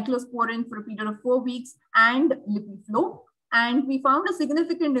and cyclosporin for a period of 4 weeks and LipiFlow. And we found a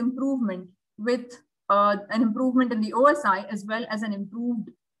significant improvement with an improvement in the OSI as well as an improved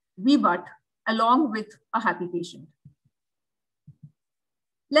V-butt along with a happy patient.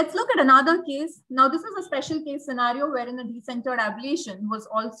 Let's look at another case. Now, this is a special case scenario wherein a decentered ablation was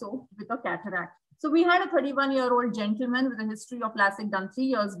also with a cataract. So we had a 31-year-old gentleman with a history of LASIK done 3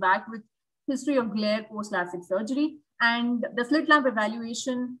 years back with history of glare post-LASIK surgery. And the slit lamp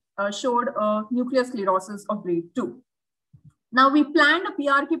evaluation showed a nuclear sclerosis of grade 2. Now, we planned a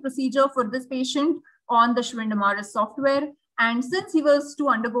PRK procedure for this patient on the Schwind-Amaris software. And since he was to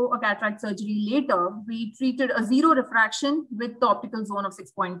undergo a cataract surgery later, we treated a 0 refraction with the optical zone of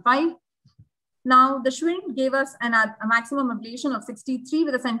 6.5. Now, the Schwind gave us a maximum ablation of 63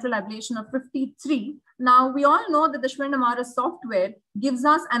 with a central ablation of 53. Now, we all know that the Schwind-Amaris software gives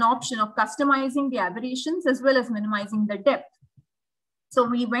us an option of customizing the aberrations as well as minimizing the depth. So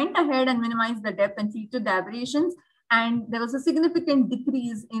we went ahead and minimized the depth and treated the aberrations. And there was a significant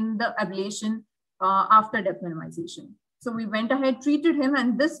decrease in the ablation after depth minimization. So we went ahead, treated him,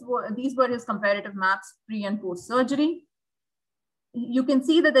 and these were his comparative maps pre and post surgery. You can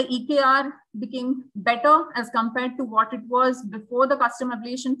see that the EKR became better as compared to what it was before the custom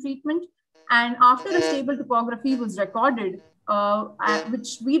ablation treatment. And after a stable topography was recorded,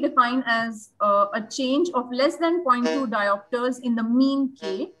 which we define as a change of less than 0.2 diopters in the mean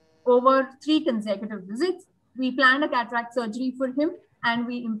K over 3 consecutive visits, we planned a cataract surgery for him. And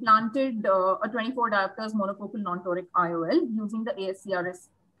we implanted a 24 diopters monofocal non-toric IOL using the ASCRS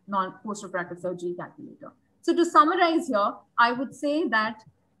post-refractive surgery calculator. So to summarize here, I would say that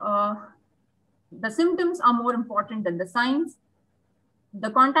the symptoms are more important than the signs. The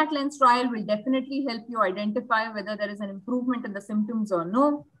contact lens trial will definitely help you identify whether there is an improvement in the symptoms or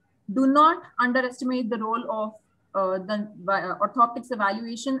no. Do not underestimate the role of the orthoptics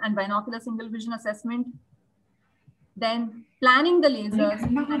evaluation and binocular single vision assessment. Then planning the lasers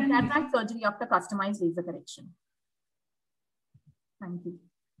and cataract surgery after customized laser correction. Thank you.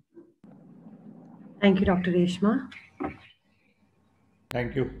 Thank you, Dr. Reshma.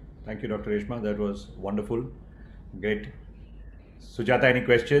 Thank you. Thank you, Dr. Reshma. That was wonderful. Great. Sujata, any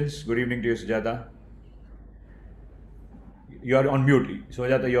questions? Good evening to you, Sujata. You are on mute.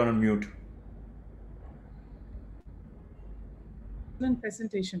 Sujata, you are on mute. Excellent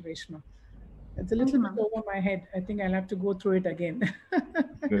presentation, Reshma. It's a little bit over my head. I think I'll have to go through it again.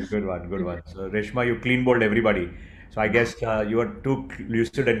 Good one. So Reshma, you clean bowled everybody. So I guess you are too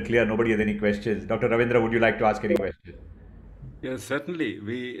lucid and clear. Nobody has any questions. Dr. Ravindra, would you like to ask any question? Yes, certainly.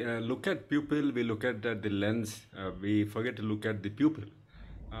 We look at pupil, we look at the lens, we forget to look at the pupil.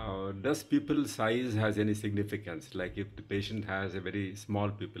 Does pupil size has any significance? Like if the patient has a very small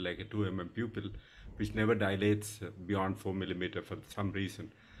pupil, like a 2 mm pupil, which never dilates beyond 4 millimeter for some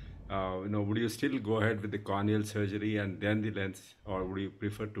reason, would you still go ahead with the corneal surgery and then the lens, or would you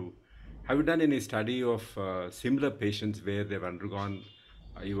prefer to? Have you done any study of similar patients where they've undergone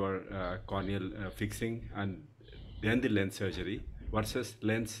your corneal fixing and then the lens surgery versus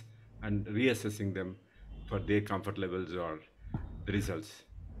lens and reassessing them for their comfort levels or the results?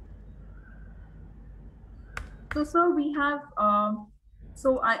 So, sir, we have,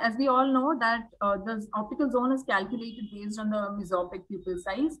 as we all know that the optical zone is calculated based on the mesopic pupil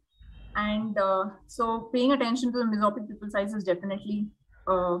size. And so paying attention to the mesopic pupil size is definitely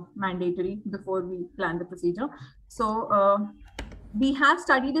mandatory before we plan the procedure. So we have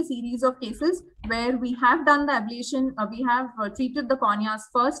studied a series of cases where we have done the ablation, we have treated the corneas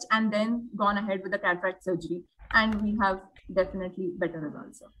first and then gone ahead with the cataract surgery. And we have definitely better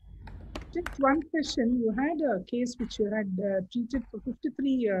results, sir. Just one question. You had a case which you had treated for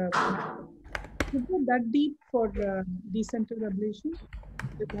 53. Was it that deep for decentered ablation?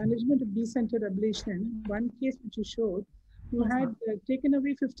 The management of decentered ablation, one case which you showed, you had taken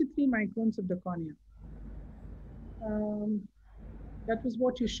away 53 microns of the cornea. That was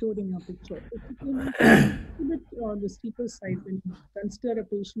what you showed in your picture. 53 microns, a bit on the steeper side when you consider a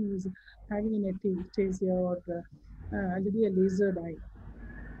patient who is having an ectasia or already a lasered eye.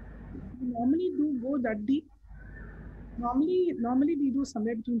 We normally do go that deep. Normally we do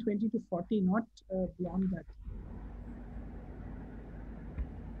somewhere between 20 to 40, not beyond that.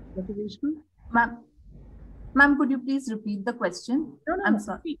 Dr. Reshma? Ma'am, could you please repeat the question? No. I'm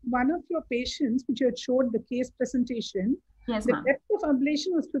sorry. One of your patients, which you had showed the case presentation, yes, the depth of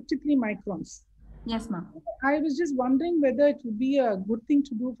ablation was 53 microns. Yes, ma'am. I was just wondering whether it would be a good thing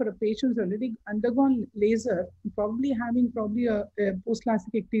to do for a patient who's already undergone laser, probably having a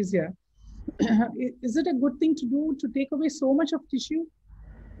post-classic ectasia. Is it a good thing to do to take away so much of tissue?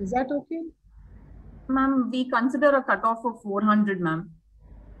 Is that okay? Ma'am, we consider a cutoff of 400, ma'am.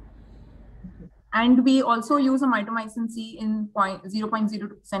 Okay. And we also use a mitomycin C in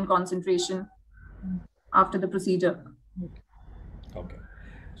 0.02% concentration after the procedure. Okay.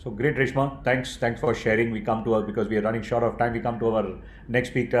 So great, Reshma. Thanks for sharing. We come to our, because we are running short of time, we come to our next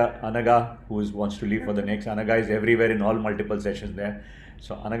speaker, Anaga, who wants to leave for the next. Anaga is everywhere in all multiple sessions there.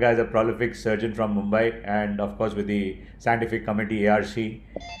 So Anaga is a prolific surgeon from Mumbai and of course with the scientific committee ARC,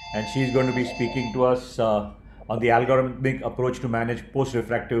 and she's going to be speaking to us on the algorithmic approach to manage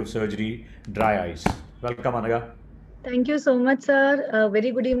post-refractive surgery dry eyes. Welcome, Anaga. Thank you so much, sir.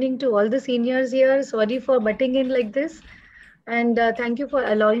 Very good evening to all the seniors here. Sorry for butting in like this. And thank you for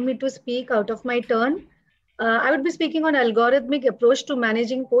allowing me to speak out of my turn. I would be speaking on algorithmic approach to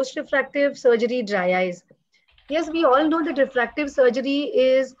managing post-refractive surgery dry eyes. Yes, we all know that refractive surgery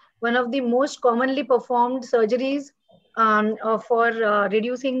is one of the most commonly performed surgeries for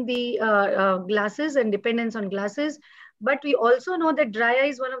reducing the glasses and dependence on glasses. But we also know that dry eye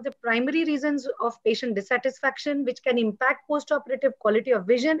is one of the primary reasons of patient dissatisfaction, which can impact post-operative quality of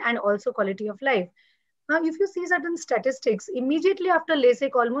vision and also quality of life. Now, if you see certain statistics, immediately after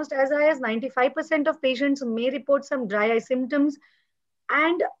LASIK, almost as high as 95% of patients may report some dry eye symptoms,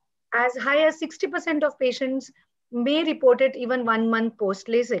 and as high as 60% of patients may report it even 1 month post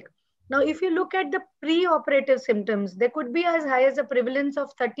LASIK. Now, if you look at the pre-operative symptoms, there could be as high as a prevalence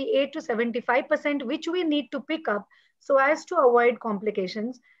of 38 to 75%, which we need to pick up so as to avoid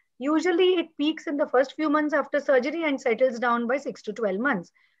complications. Usually it peaks in the first few months after surgery and settles down by 6 to 12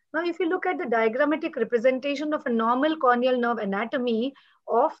 months. Now, if you look at the diagrammatic representation of a normal corneal nerve anatomy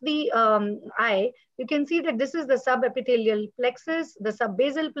of the eye, you can see that this is the subepithelial plexus, the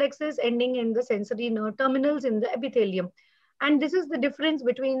subbasal plexus ending in the sensory nerve terminals in the epithelium. And this is the difference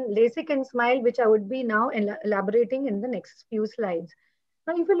between LASIK and SMILE, which I would be now elaborating in the next few slides.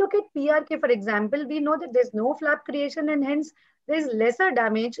 Now, if you look at PRK, for example, we know that there's no flap creation and hence there's lesser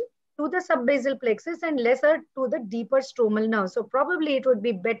damage to the subbasal plexus and lesser to the deeper stromal nerve. So probably it would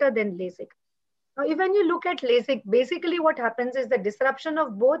be better than LASIK. Now, if when you look at LASIK, basically what happens is the disruption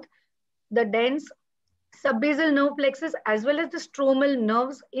of both the dense subbasal nerve plexus as well as the stromal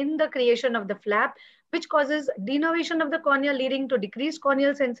nerves in the creation of the flap, which causes denervation of the cornea, leading to decreased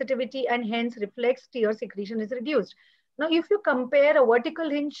corneal sensitivity, and hence reflex tear secretion is reduced. Now, if you compare a vertical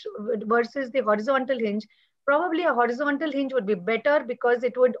hinge versus the horizontal hinge, Probably a horizontal hinge would be better because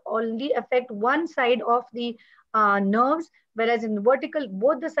it would only affect one side of the nerves, whereas in vertical,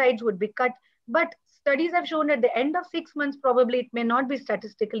 both the sides would be cut. But studies have shown at the end of 6 months, probably it may not be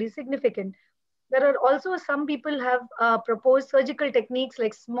statistically significant. There are also some people have proposed surgical techniques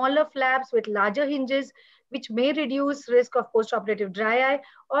like smaller flaps with larger hinges, which may reduce risk of postoperative dry eye,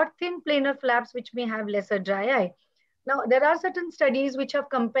 or thin planar flaps, which may have lesser dry eye. Now, there are certain studies which have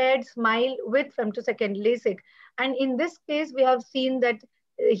compared SMILE with femtosecond LASIK. And in this case, we have seen that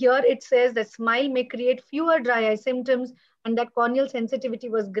here it says that SMILE may create fewer dry eye symptoms and that corneal sensitivity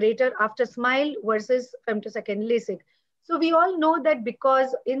was greater after SMILE versus femtosecond LASIK. So we all know that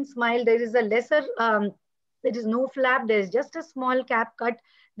because in SMILE, there is a lesser, there is no flap, there is just a small cap cut.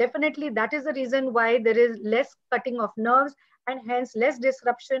 Definitely that is the reason why there is less cutting of nerves and hence less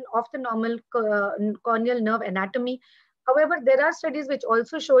disruption of the normal corneal nerve anatomy. However, there are studies which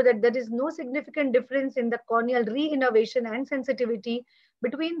also show that there is no significant difference in the corneal re-innervation and sensitivity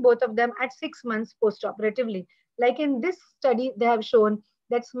between both of them at 6 months postoperatively. Like in this study, they have shown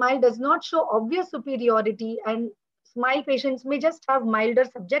that SMILE does not show obvious superiority and SMILE patients may just have milder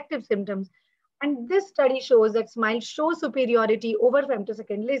subjective symptoms. And this study shows that SMILE shows superiority over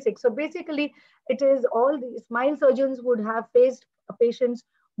femtosecond LASIK. So basically, it is all the SMILE surgeons would have faced patients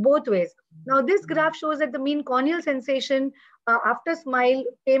both ways. Now, this graph shows that the mean corneal sensation after SMILE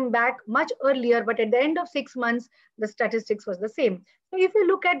came back much earlier, but at the end of 6 months, the statistics was the same. So if you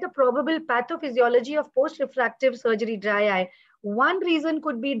look at the probable pathophysiology of post-refractive surgery dry eye, one reason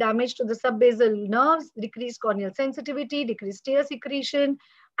could be damage to the subbasal nerves, decreased corneal sensitivity, decreased tear secretion,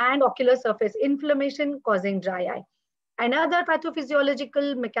 and ocular surface inflammation causing dry eye. Another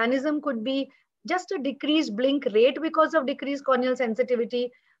pathophysiological mechanism could be just a decreased blink rate because of decreased corneal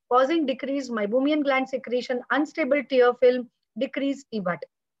sensitivity, causing decreased meibomian gland secretion, unstable tear film, decreased T-butt.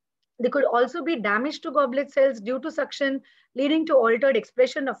 There could also be damage to goblet cells due to suction, leading to altered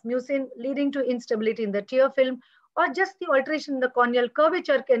expression of mucin, leading to instability in the tear film, or just the alteration in the corneal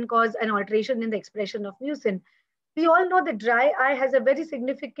curvature can cause an alteration in the expression of mucin. We all know that dry eye has a very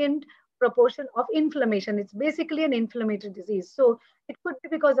significant proportion of inflammation. It's basically an inflammatory disease. So it could be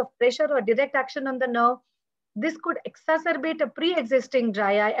because of pressure or direct action on the nerve. This could exacerbate a pre-existing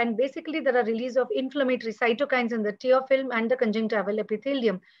dry eye, and basically there are release of inflammatory cytokines in the tear film and the conjunctival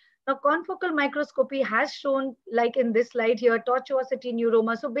epithelium. Now, confocal microscopy has shown, like in this slide here, tortuosity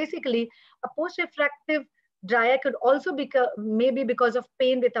neuroma. So basically, a post-refractive dry eye could also be maybe because of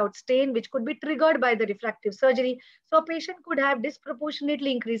pain without stain, which could be triggered by the refractive surgery. So a patient could have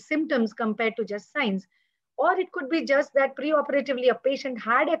disproportionately increased symptoms compared to just signs. Or it could be just that preoperatively a patient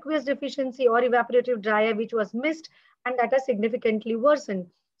had aqueous deficiency or evaporative dry eye, which was missed, and that has significantly worsened.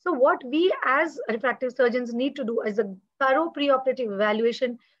 So what we as refractive surgeons need to do is a thorough preoperative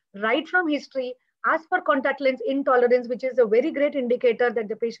evaluation right from history, ask for contact lens intolerance, which is a very great indicator that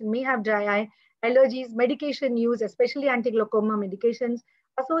the patient may have dry eye, allergies, medication use, especially anti-glaucoma medications,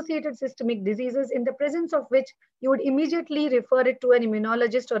 associated systemic diseases, in the presence of which you would immediately refer it to an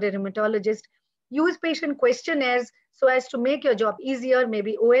immunologist or a rheumatologist. Use patient questionnaires so as to make your job easier,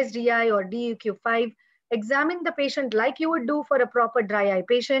 maybe OSDI or DEQ5. Examine the patient like you would do for a proper dry eye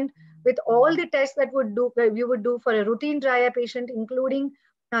patient with all the tests that you would do for a routine dry eye patient, including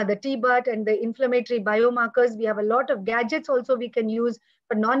the T-butt and the inflammatory biomarkers. We have a lot of gadgets also we can use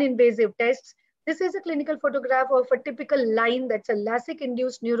for non-invasive tests. This is a clinical photograph of a typical line that's a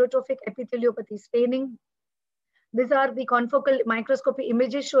LASIK-induced neurotrophic epitheliopathy staining. These are the confocal microscopy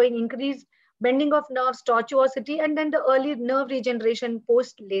images showing increased bending of nerves, tortuosity, and then the early nerve regeneration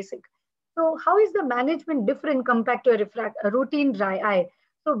post-LASIK. So how is the management different compared to a routine dry eye?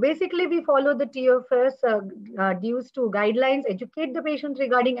 So basically, we follow the TFS dues to guidelines, educate the patient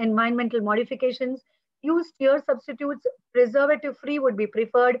regarding environmental modifications, use tear substitutes, preservative-free would be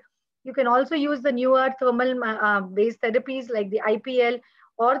preferred. You can also use the newer thermal-based therapies like the IPL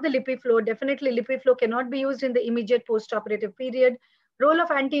or the LipiFlow. Definitely, LipiFlow cannot be used in the immediate post-operative period. Role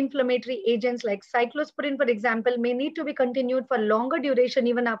of anti-inflammatory agents like cyclosporin, for example, may need to be continued for longer duration,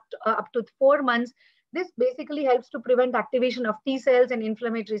 even up to 4 months. This basically helps to prevent activation of T cells and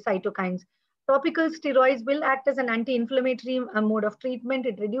inflammatory cytokines. Topical steroids will act as an anti-inflammatory mode of treatment.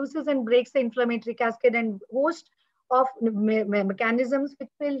 It reduces and breaks the inflammatory cascade and host of mechanisms which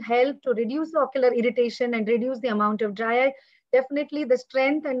will help to reduce the ocular irritation and reduce the amount of dry eye. Definitely the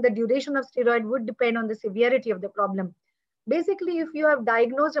strength and the duration of steroid would depend on the severity of the problem. Basically, if you have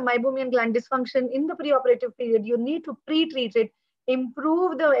diagnosed a meibomian gland dysfunction in the preoperative period, you need to pre-treat it,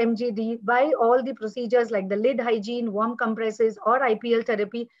 improve the MGD by all the procedures like the lid hygiene, warm compresses, or IPL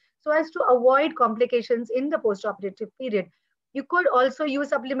therapy, so as to avoid complications in the postoperative period. You could also use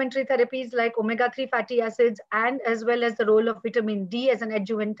supplementary therapies like omega-3 fatty acids and as well as the role of vitamin D as an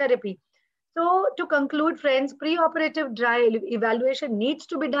adjuvant therapy. So to conclude, friends, preoperative dry evaluation needs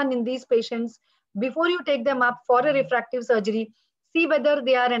to be done in these patients before you take them up for a refractive surgery. See whether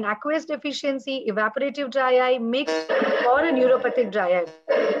they are an aqueous deficiency, evaporative dry eye, mixed, or a neuropathic dry eye.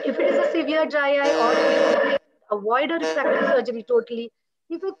 If it is a severe dry eye, or avoid a refractive surgery totally.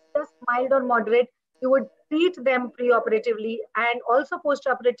 If it's just mild or moderate, you would treat them preoperatively and also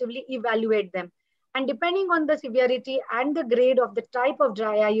postoperatively evaluate them. And depending on the severity and the grade of the type of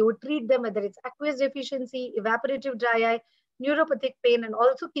dry eye, you would treat them whether it's aqueous deficiency, evaporative dry eye, neuropathic pain, and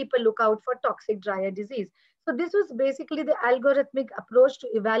also keep a lookout for toxic dry eye disease. So this was basically the algorithmic approach to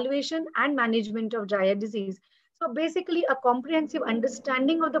evaluation and management of dry eye disease. So basically a comprehensive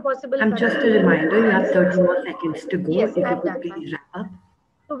understanding of the possible... And just a reminder, you have 30 more seconds to go. Yes, if you I'm could done. please wrap up.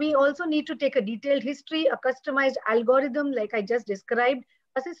 So we also need to take a detailed history, a customized algorithm like I just described,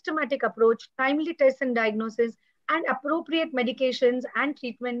 a systematic approach, timely tests and diagnosis, and appropriate medications and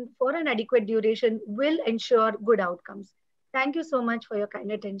treatment for an adequate duration will ensure good outcomes. Thank you so much for your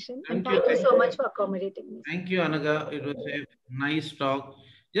kind attention. Thank you so much for accommodating me. Thank you, Anaga. It was a nice talk.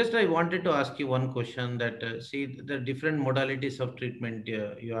 Just I wanted to ask you one question that, see, the different modalities of treatment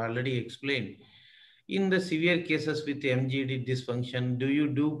you already explained. In the severe cases with MGD dysfunction, do you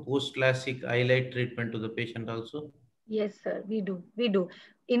do post-LASIK highlight treatment to the patient also? Yes, sir, we do. We do.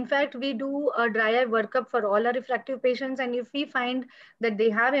 In fact, we do a dry eye workup for all our refractive patients. And if we find that they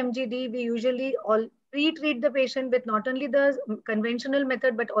have MGD, we usually all pre-treat the patient with not only the conventional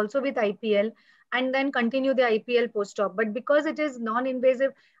method, but also with IPL, and then continue the IPL post-op. But because it is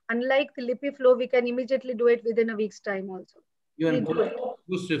non-invasive, unlike the LipiFlow, we can immediately do it within a week's time also. Even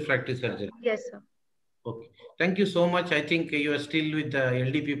post-refractive surgery? Yes, sir. Okay. Thank you so much. I think you are still with the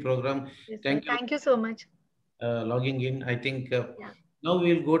LDP program. Yes, Thank you so much. Logging in. I think now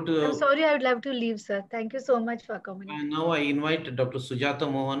we'll go to... I'm sorry, I would love to leave, sir. Thank you so much for accommodating. Now I invite Dr.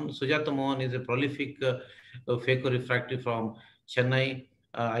 Sujata Mohan. Sujata Mohan is a prolific phaco-refractive from Chennai.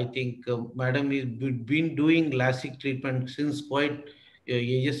 I think Madam has been doing LASIK treatment since quite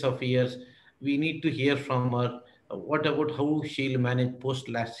ages of years. We need to hear from her. What about how she'll manage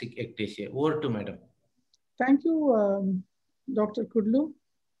post-LASIK ectasia? Over to Madam. Thank you, Dr. Kudlu.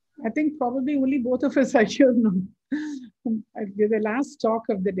 I think probably only both of us are here now. The last talk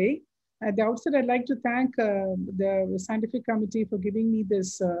of the day. At the outset, I'd like to thank the scientific committee for giving me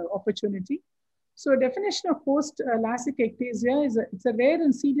this opportunity. So a definition of post-LASIK ectasia is it's a rare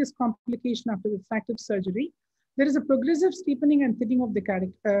and serious complication after refractive surgery. There is a progressive steepening and thinning of the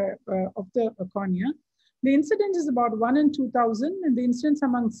cornea. The incidence is about 1 in 2,000, and the incidence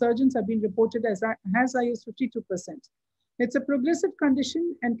among surgeons have been reported as high as 52%. It's a progressive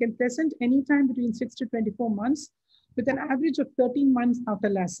condition and can present anytime between 6 to 24 months, with an average of 13 months after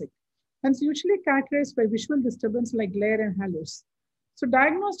LASIK. And it's usually characterized by visual disturbance like glare and halos. So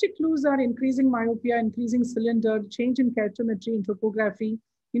diagnostic clues are increasing myopia, increasing cylinder, change in keratometry and topography,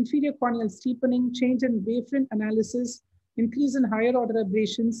 inferior corneal steepening, change in wavefront analysis, increase in higher order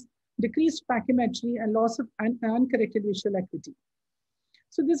aberrations, decreased pachymetry, and loss of uncorrected visual acuity.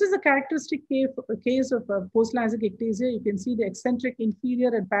 So this is a characteristic case of post-LASIK ectasia. You can see the eccentric,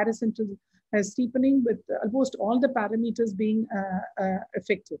 inferior, and paracentral steepening with almost all the parameters being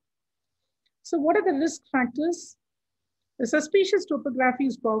affected. So what are the risk factors? The suspicious topography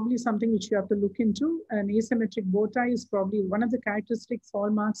is probably something which you have to look into. An asymmetric bow tie is probably one of the characteristic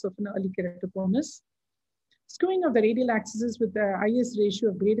hallmarks of an early keratoconus. Skewing of the radial axis with the IS ratio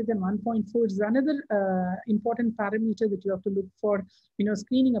of greater than 1.4 is another important parameter that you have to look for,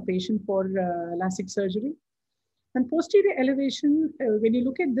 screening a patient for LASIK surgery. And posterior elevation, when you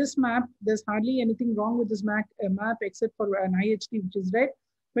look at this map, there's hardly anything wrong with this map except for an IHD, which is red.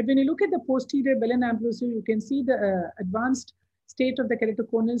 But when you look at the posterior Belen amplitude, you can see the advanced state of the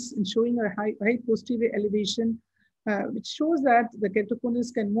keratoconus and showing a high posterior elevation, which shows that the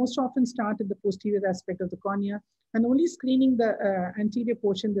keratoconus can most often start at the posterior aspect of the cornea, and only screening the anterior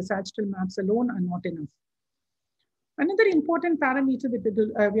portion, the sagittal maps alone are not enough. Another important parameter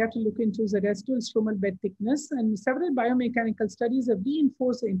that we have to look into is the residual stromal bed thickness, and several biomechanical studies have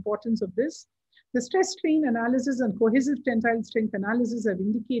reinforced the importance of this. The stress strain analysis and cohesive tensile strength analysis have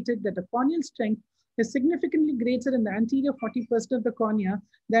indicated that the corneal strength is significantly greater in the anterior 40% of the cornea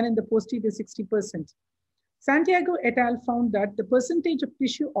than in the posterior 60%. Santiago et al. Found that the percentage of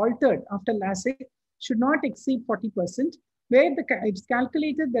tissue altered after LASIK should not exceed 40%, where it's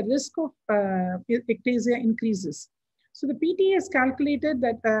calculated the risk of ectasia increases. So the PT is calculated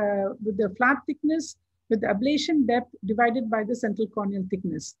that with the flap thickness, with the ablation depth divided by the central corneal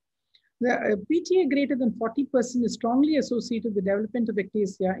thickness. The PTA greater than 40% is strongly associated with development of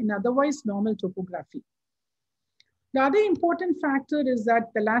ectasia in otherwise normal topography. The other important factor is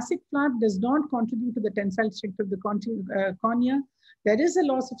that the LASIK flap does not contribute to the tensile strength of the cornea. There is a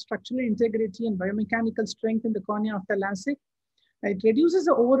loss of structural integrity and biomechanical strength in the cornea after LASIK. It reduces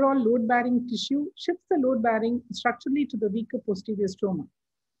the overall load-bearing tissue, shifts the load-bearing structurally to the weaker posterior stroma.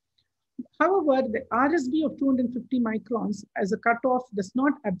 However, the RSB of 250 microns as a cutoff does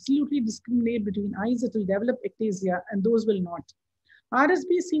not absolutely discriminate between eyes that will develop ectasia and those will not.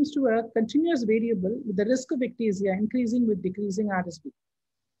 RSB seems to be a continuous variable with the risk of ectasia increasing with decreasing RSB.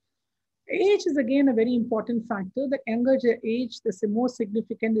 Age is again a very important factor. The younger the age, the more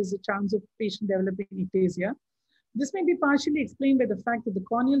significant is the chance of patient developing ectasia. This may be partially explained by the fact that the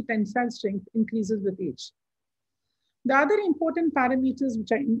corneal tensile strength increases with age. The other important parameters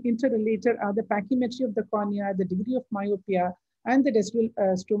which are interrelated are the pachymetry of the cornea, the degree of myopia, and the residual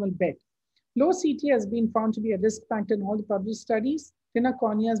stromal bed. Low CT has been found to be a risk factor in all the published studies. Thinner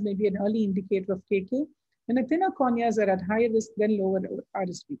corneas may be an early indicator of KK, and the thinner corneas are at higher risk than lower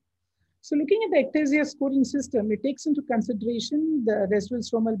RSB. So looking at the ectasia scoring system, it takes into consideration the residual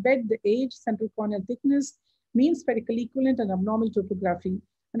stromal bed, the age, central corneal thickness, mean spherical equivalent, and abnormal topography.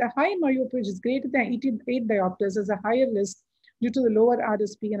 And a high myopia, which is greater than 8 diopters, has a higher risk due to the lower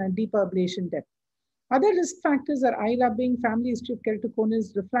RSB and a deeper ablation depth. Other risk factors are eye rubbing, family history of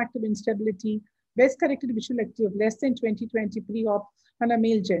keratoconus, refractive instability, best-corrected visual acuity of less than 20/20 pre-op, and a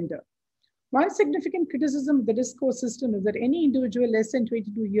male gender. One significant criticism of the risk score system is that any individual less than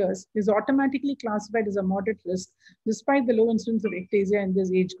 22 years is automatically classified as a moderate risk, despite the low incidence of ectasia in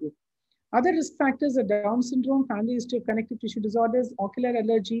this age group. Other risk factors are Down syndrome, family history of connective tissue disorders, ocular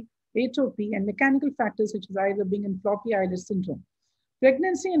allergy, atopy, and mechanical factors such as eye rubbing and floppy eyelid syndrome.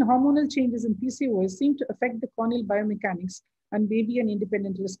 Pregnancy and hormonal changes in PCOS seem to affect the corneal biomechanics and may be an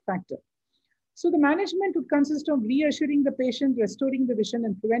independent risk factor. So the management would consist of reassuring the patient, restoring the vision,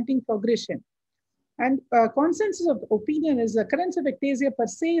 and preventing progression. And consensus of opinion is the occurrence of ectasia per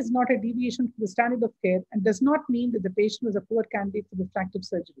se is not a deviation from the standard of care and does not mean that the patient was a poor candidate for refractive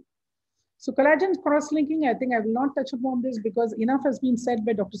surgery. So collagen cross-linking, I think I will not touch upon this because enough has been said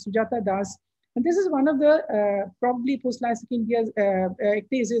by Dr. Sujata Das. And this is one of the probably post-LASIK India's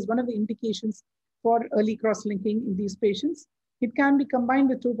ectasia is one of the indications for early cross-linking in these patients. It can be combined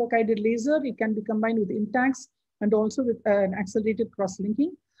with topo-guided laser. It can be combined with Intacs and also with an accelerated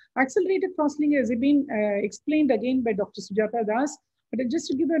cross-linking. Accelerated cross-linking has been explained again by Dr. Sujata Das. But just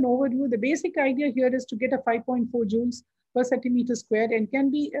to give an overview, the basic idea here is to get a 5.4 joules per centimeter squared, and it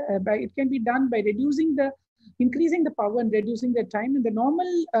can be done by increasing the power and reducing the time. And the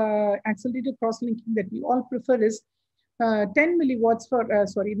normal accelerated cross-linking that we all prefer is 9 milliwatts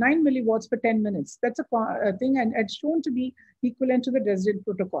for 10 minutes. That's a thing, and it's shown to be equivalent to the resident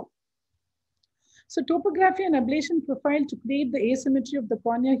protocol. So topography and ablation profile to create the asymmetry of the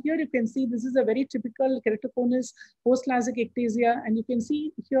cornea. Here you can see this is a very typical keratoconus post-LASIK ectasia, and you can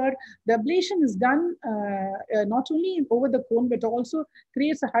see here the ablation is done not only over the cone but also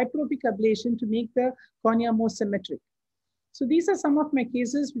creates a hyperopic ablation to make the cornea more symmetric. So these are some of my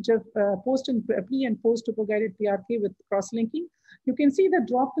cases which have pre and post topo-guided PRK with cross-linking. You can see the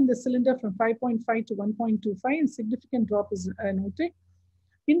drop in the cylinder from 5.5 to 1.25, and significant drop is noted.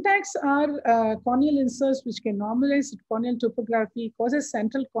 Intacs are corneal inserts which can normalize corneal topography, causes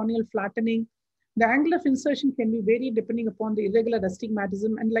central corneal flattening. The angle of insertion can be varied depending upon the irregular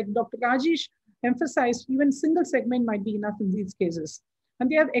astigmatism. And like Dr. Rajesh emphasized, even single segment might be enough in these cases. And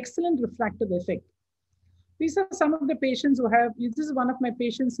they have excellent refractive effect. These are some of the patients who have, this is one of my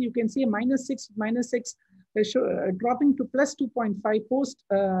patients, you can see a -6 dropping to +2.5 post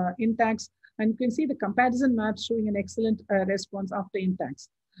Intacs. And you can see the comparison maps showing an excellent response after Intacs.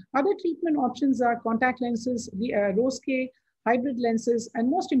 Other treatment options are contact lenses, Rose-K, hybrid lenses, and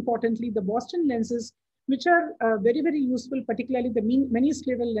most importantly, the Boston lenses, which are very, very useful, particularly the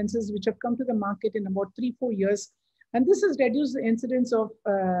many-scleral lenses, which have come to the market in about 3-4 years. And this has reduced the incidence of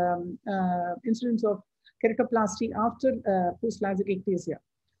keratoplasty after post-LASIK ectasia.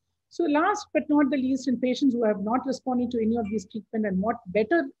 So last but not the least, in patients who have not responded to any of these treatment and want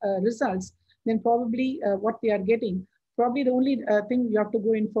better results than probably what they are getting, probably the only thing you have to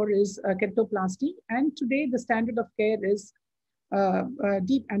go in for is keratoplasty. And today the standard of care is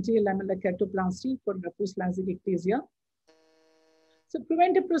deep anterior lamellar keratoplasty for post-LASIK ectasia. So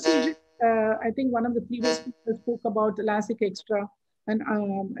preventive procedure, I think one of the previous speakers spoke about LASIK extra, and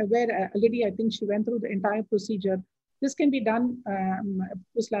where a lady, I think she went through the entire procedure. This can be done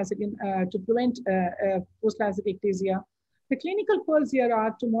post-LASIK to prevent post-LASIK ectasia. The clinical pearls here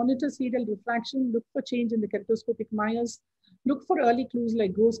are to monitor serial refraction, look for change in the keratoscopic Myers, Look for early clues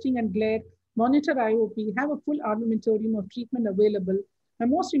like ghosting and glare, monitor IOP, have a full armamentarium of treatment available, and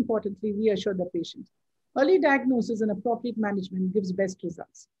most importantly, reassure the patient. Early diagnosis and appropriate management gives best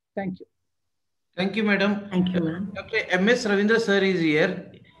results. Thank you. Thank you, madam. Thank you, ma'am. Dr. M.S. Ravindra sir is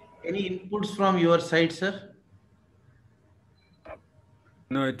here. Any inputs from your side, sir?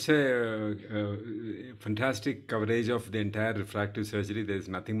 No, it's a fantastic coverage of the entire refractive surgery. There's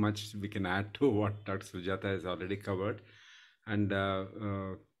nothing much we can add to what Dr. Sujata has already covered. And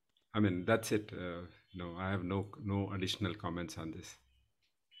I mean, that's it. No, I have no additional comments on this.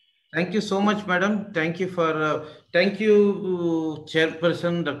 Thank you so much, madam. Thank you for, thank you,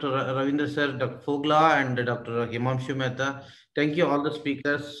 Chairperson, Dr. Ravindra sir, Dr. Fogla, and Dr. Himamshu Mehta. Thank you, all the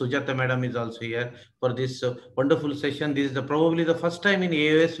speakers. Sujata madam is also here for this wonderful session. This is probably the first time in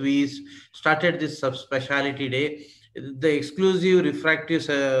AIOS we started this subspecialty day. The exclusive refractive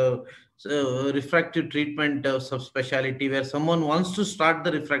treatment subspecialty where someone wants to start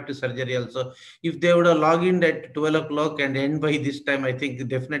the refractive surgery also. If they would have logged in at 12 o'clock and end by this time, I think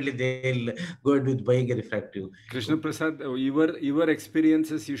definitely they'll go ahead with buying a refractive. Krishna Prasad, your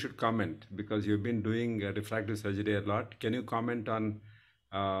experiences you should comment because you've been doing refractive surgery a lot. Can you comment on,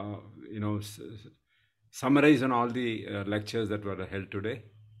 summarize on all the lectures that were held today?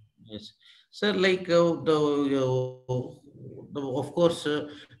 Yes, sir. Like of course,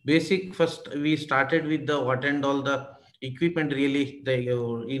 basic first we started with the what and all the equipment really the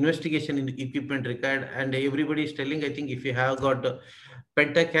investigation in equipment required, and everybody is telling. I think if you have got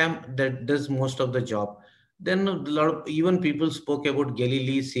Pentacam, that does most of the job. Then a lot of even people spoke about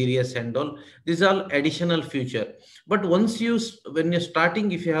Galilee, Sirius, and all. These are all additional feature. But once when you're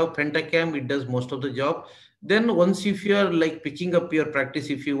starting, if you have Pentacam, it does most of the job. Then once if you are like picking up your practice,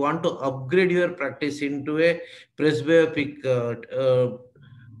 if you want to upgrade your practice into a presbyopic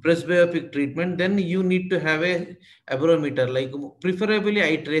treatment, then you need to have a barometer, like preferably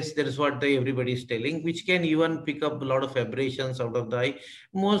eye trace. That is what everybody is telling, which can even pick up a lot of aberrations out of the eye.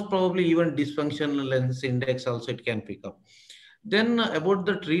 Most probably even dysfunctional lens index also it can pick up. Then about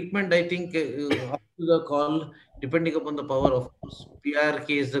the treatment, I think up to the call, depending upon the power, of course,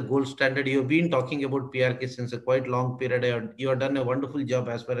 PRK is the gold standard. You've been talking about PRK since a quite long period. You have done a wonderful job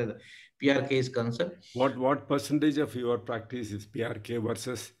as far as PRK is concerned. What percentage of your practice is PRK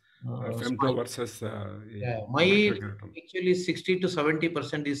versus femto versus? My actually 60 to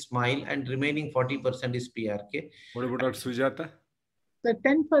 70% is smile and remaining 40% is PRK. What about Dr. Sujata? The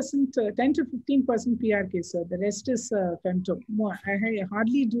 10%, 10 to 15% PRK, sir. The rest is femto. I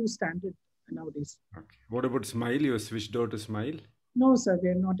hardly do standard nowadays. Okay. What about smile? You switched over to smile? No, sir. We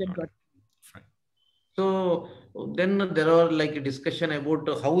are not yet got. Fine. So then there are like a discussion about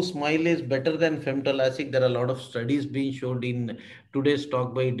how smile is better than femtolasic. There are a lot of studies being showed in today's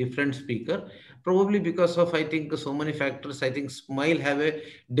talk by different speaker. Probably because of, I think, so many factors. I think smile have a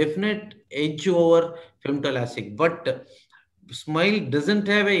definite edge over femtolasic, but smile doesn't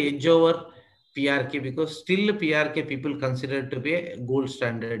have a edge over PRK because still PRK people consider to be a gold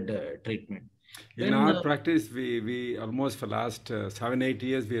standard treatment. In our practice, we almost for last 7-8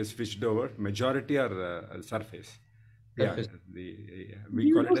 years we have switched over. Majority are surface. Surface. Yeah,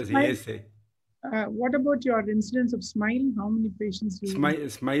 we call it as ASA. What about your incidence of smile? How many patients?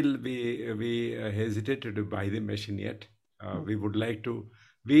 Smile, we hesitated to buy the machine yet. We would like to.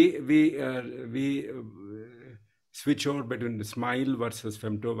 We switch over between the smile versus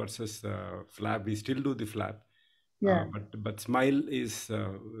femto versus flap. We still do the flap. Yeah. But smile is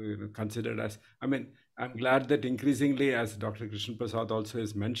considered as, I mean, I'm glad that increasingly, as Dr. Krishna Prasad also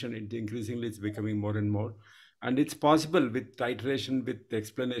has mentioned, increasingly it's becoming more and more. And it's possible with titration, with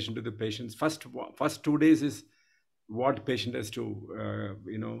explanation to the patients. First 2 days is what patient has to,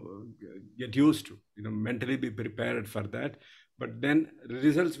 get used to, mentally be prepared for that. But then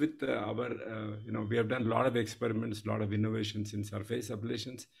results with our, we have done a lot of experiments, a lot of innovations in surface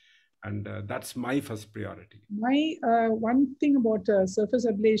ablations. And that's my first priority. My one thing about surface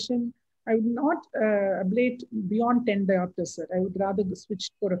ablation, I would not ablate beyond 10 diopters, sir. I would rather switch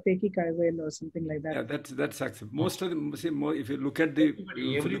for a phakic IOL or something like that. Yeah, that's acceptable. Most of them, if you look at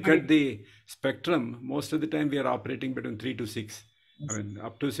the spectrum, most of the time we are operating between 3 to 6. I mean,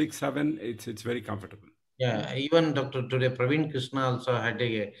 up to 6, 7, it's very comfortable. Yeah, even Dr. today, Praveen Krishna also had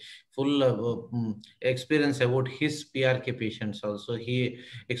a full experience about his PRK patients also. He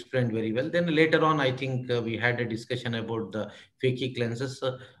explained very well. Then later on, I think we had a discussion about the phakic lenses,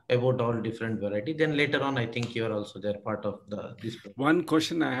 about all different variety. Then later on, I think you are also there part of this. One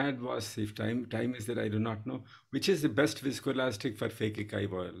question I had was, if time is there, I do not know, which is the best viscoelastic for phakic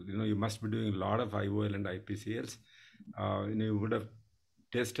IOL? You must be doing a lot of IOL and IPCLs. You would have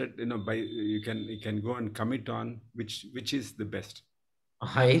tested, by you can go and commit on which is the best?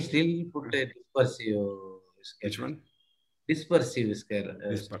 I still put a dispersive scale. Which one? Dispersive scale.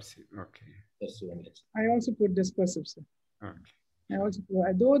 Dispersive. Okay. I also put dispersive, sir. Okay. I also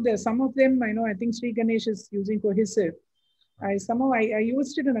put, though there's some of them, I think Sri Ganesh is using cohesive. I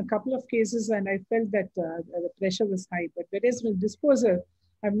used it in a couple of cases and I felt that the pressure was high. But whereas with dispersive,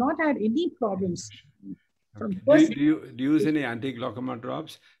 I've not had any problems. Okay. Do you use any anti-glaucoma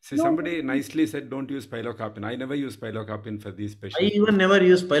drops? So No. Somebody nicely said don't use pilocarpine. I never use pilocarpine for these patients. I even never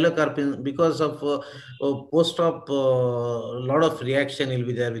use pilocarpine because of post-op. Lot of reaction will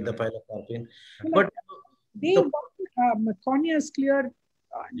be there with the pilocarpine. But cornea is clear.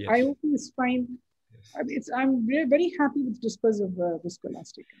 Yes. IOP is fine. Yes. I'm very happy with dispersive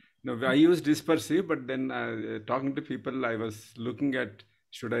viscoelastic. No, I use dispersive, but then talking to people, I was looking at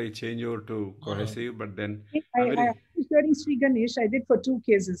should I change over to cohesive, but then I was hearing Sri Ganesh. I did for 2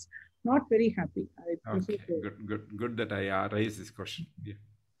 cases. Not very happy. Okay, good that I raised this question. Yeah.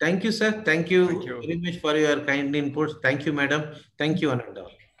 Thank you, sir. Thank you very much for your kind inputs. Thank you, madam. Thank you, Ananda.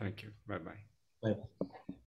 Thank you. Bye-bye. Bye.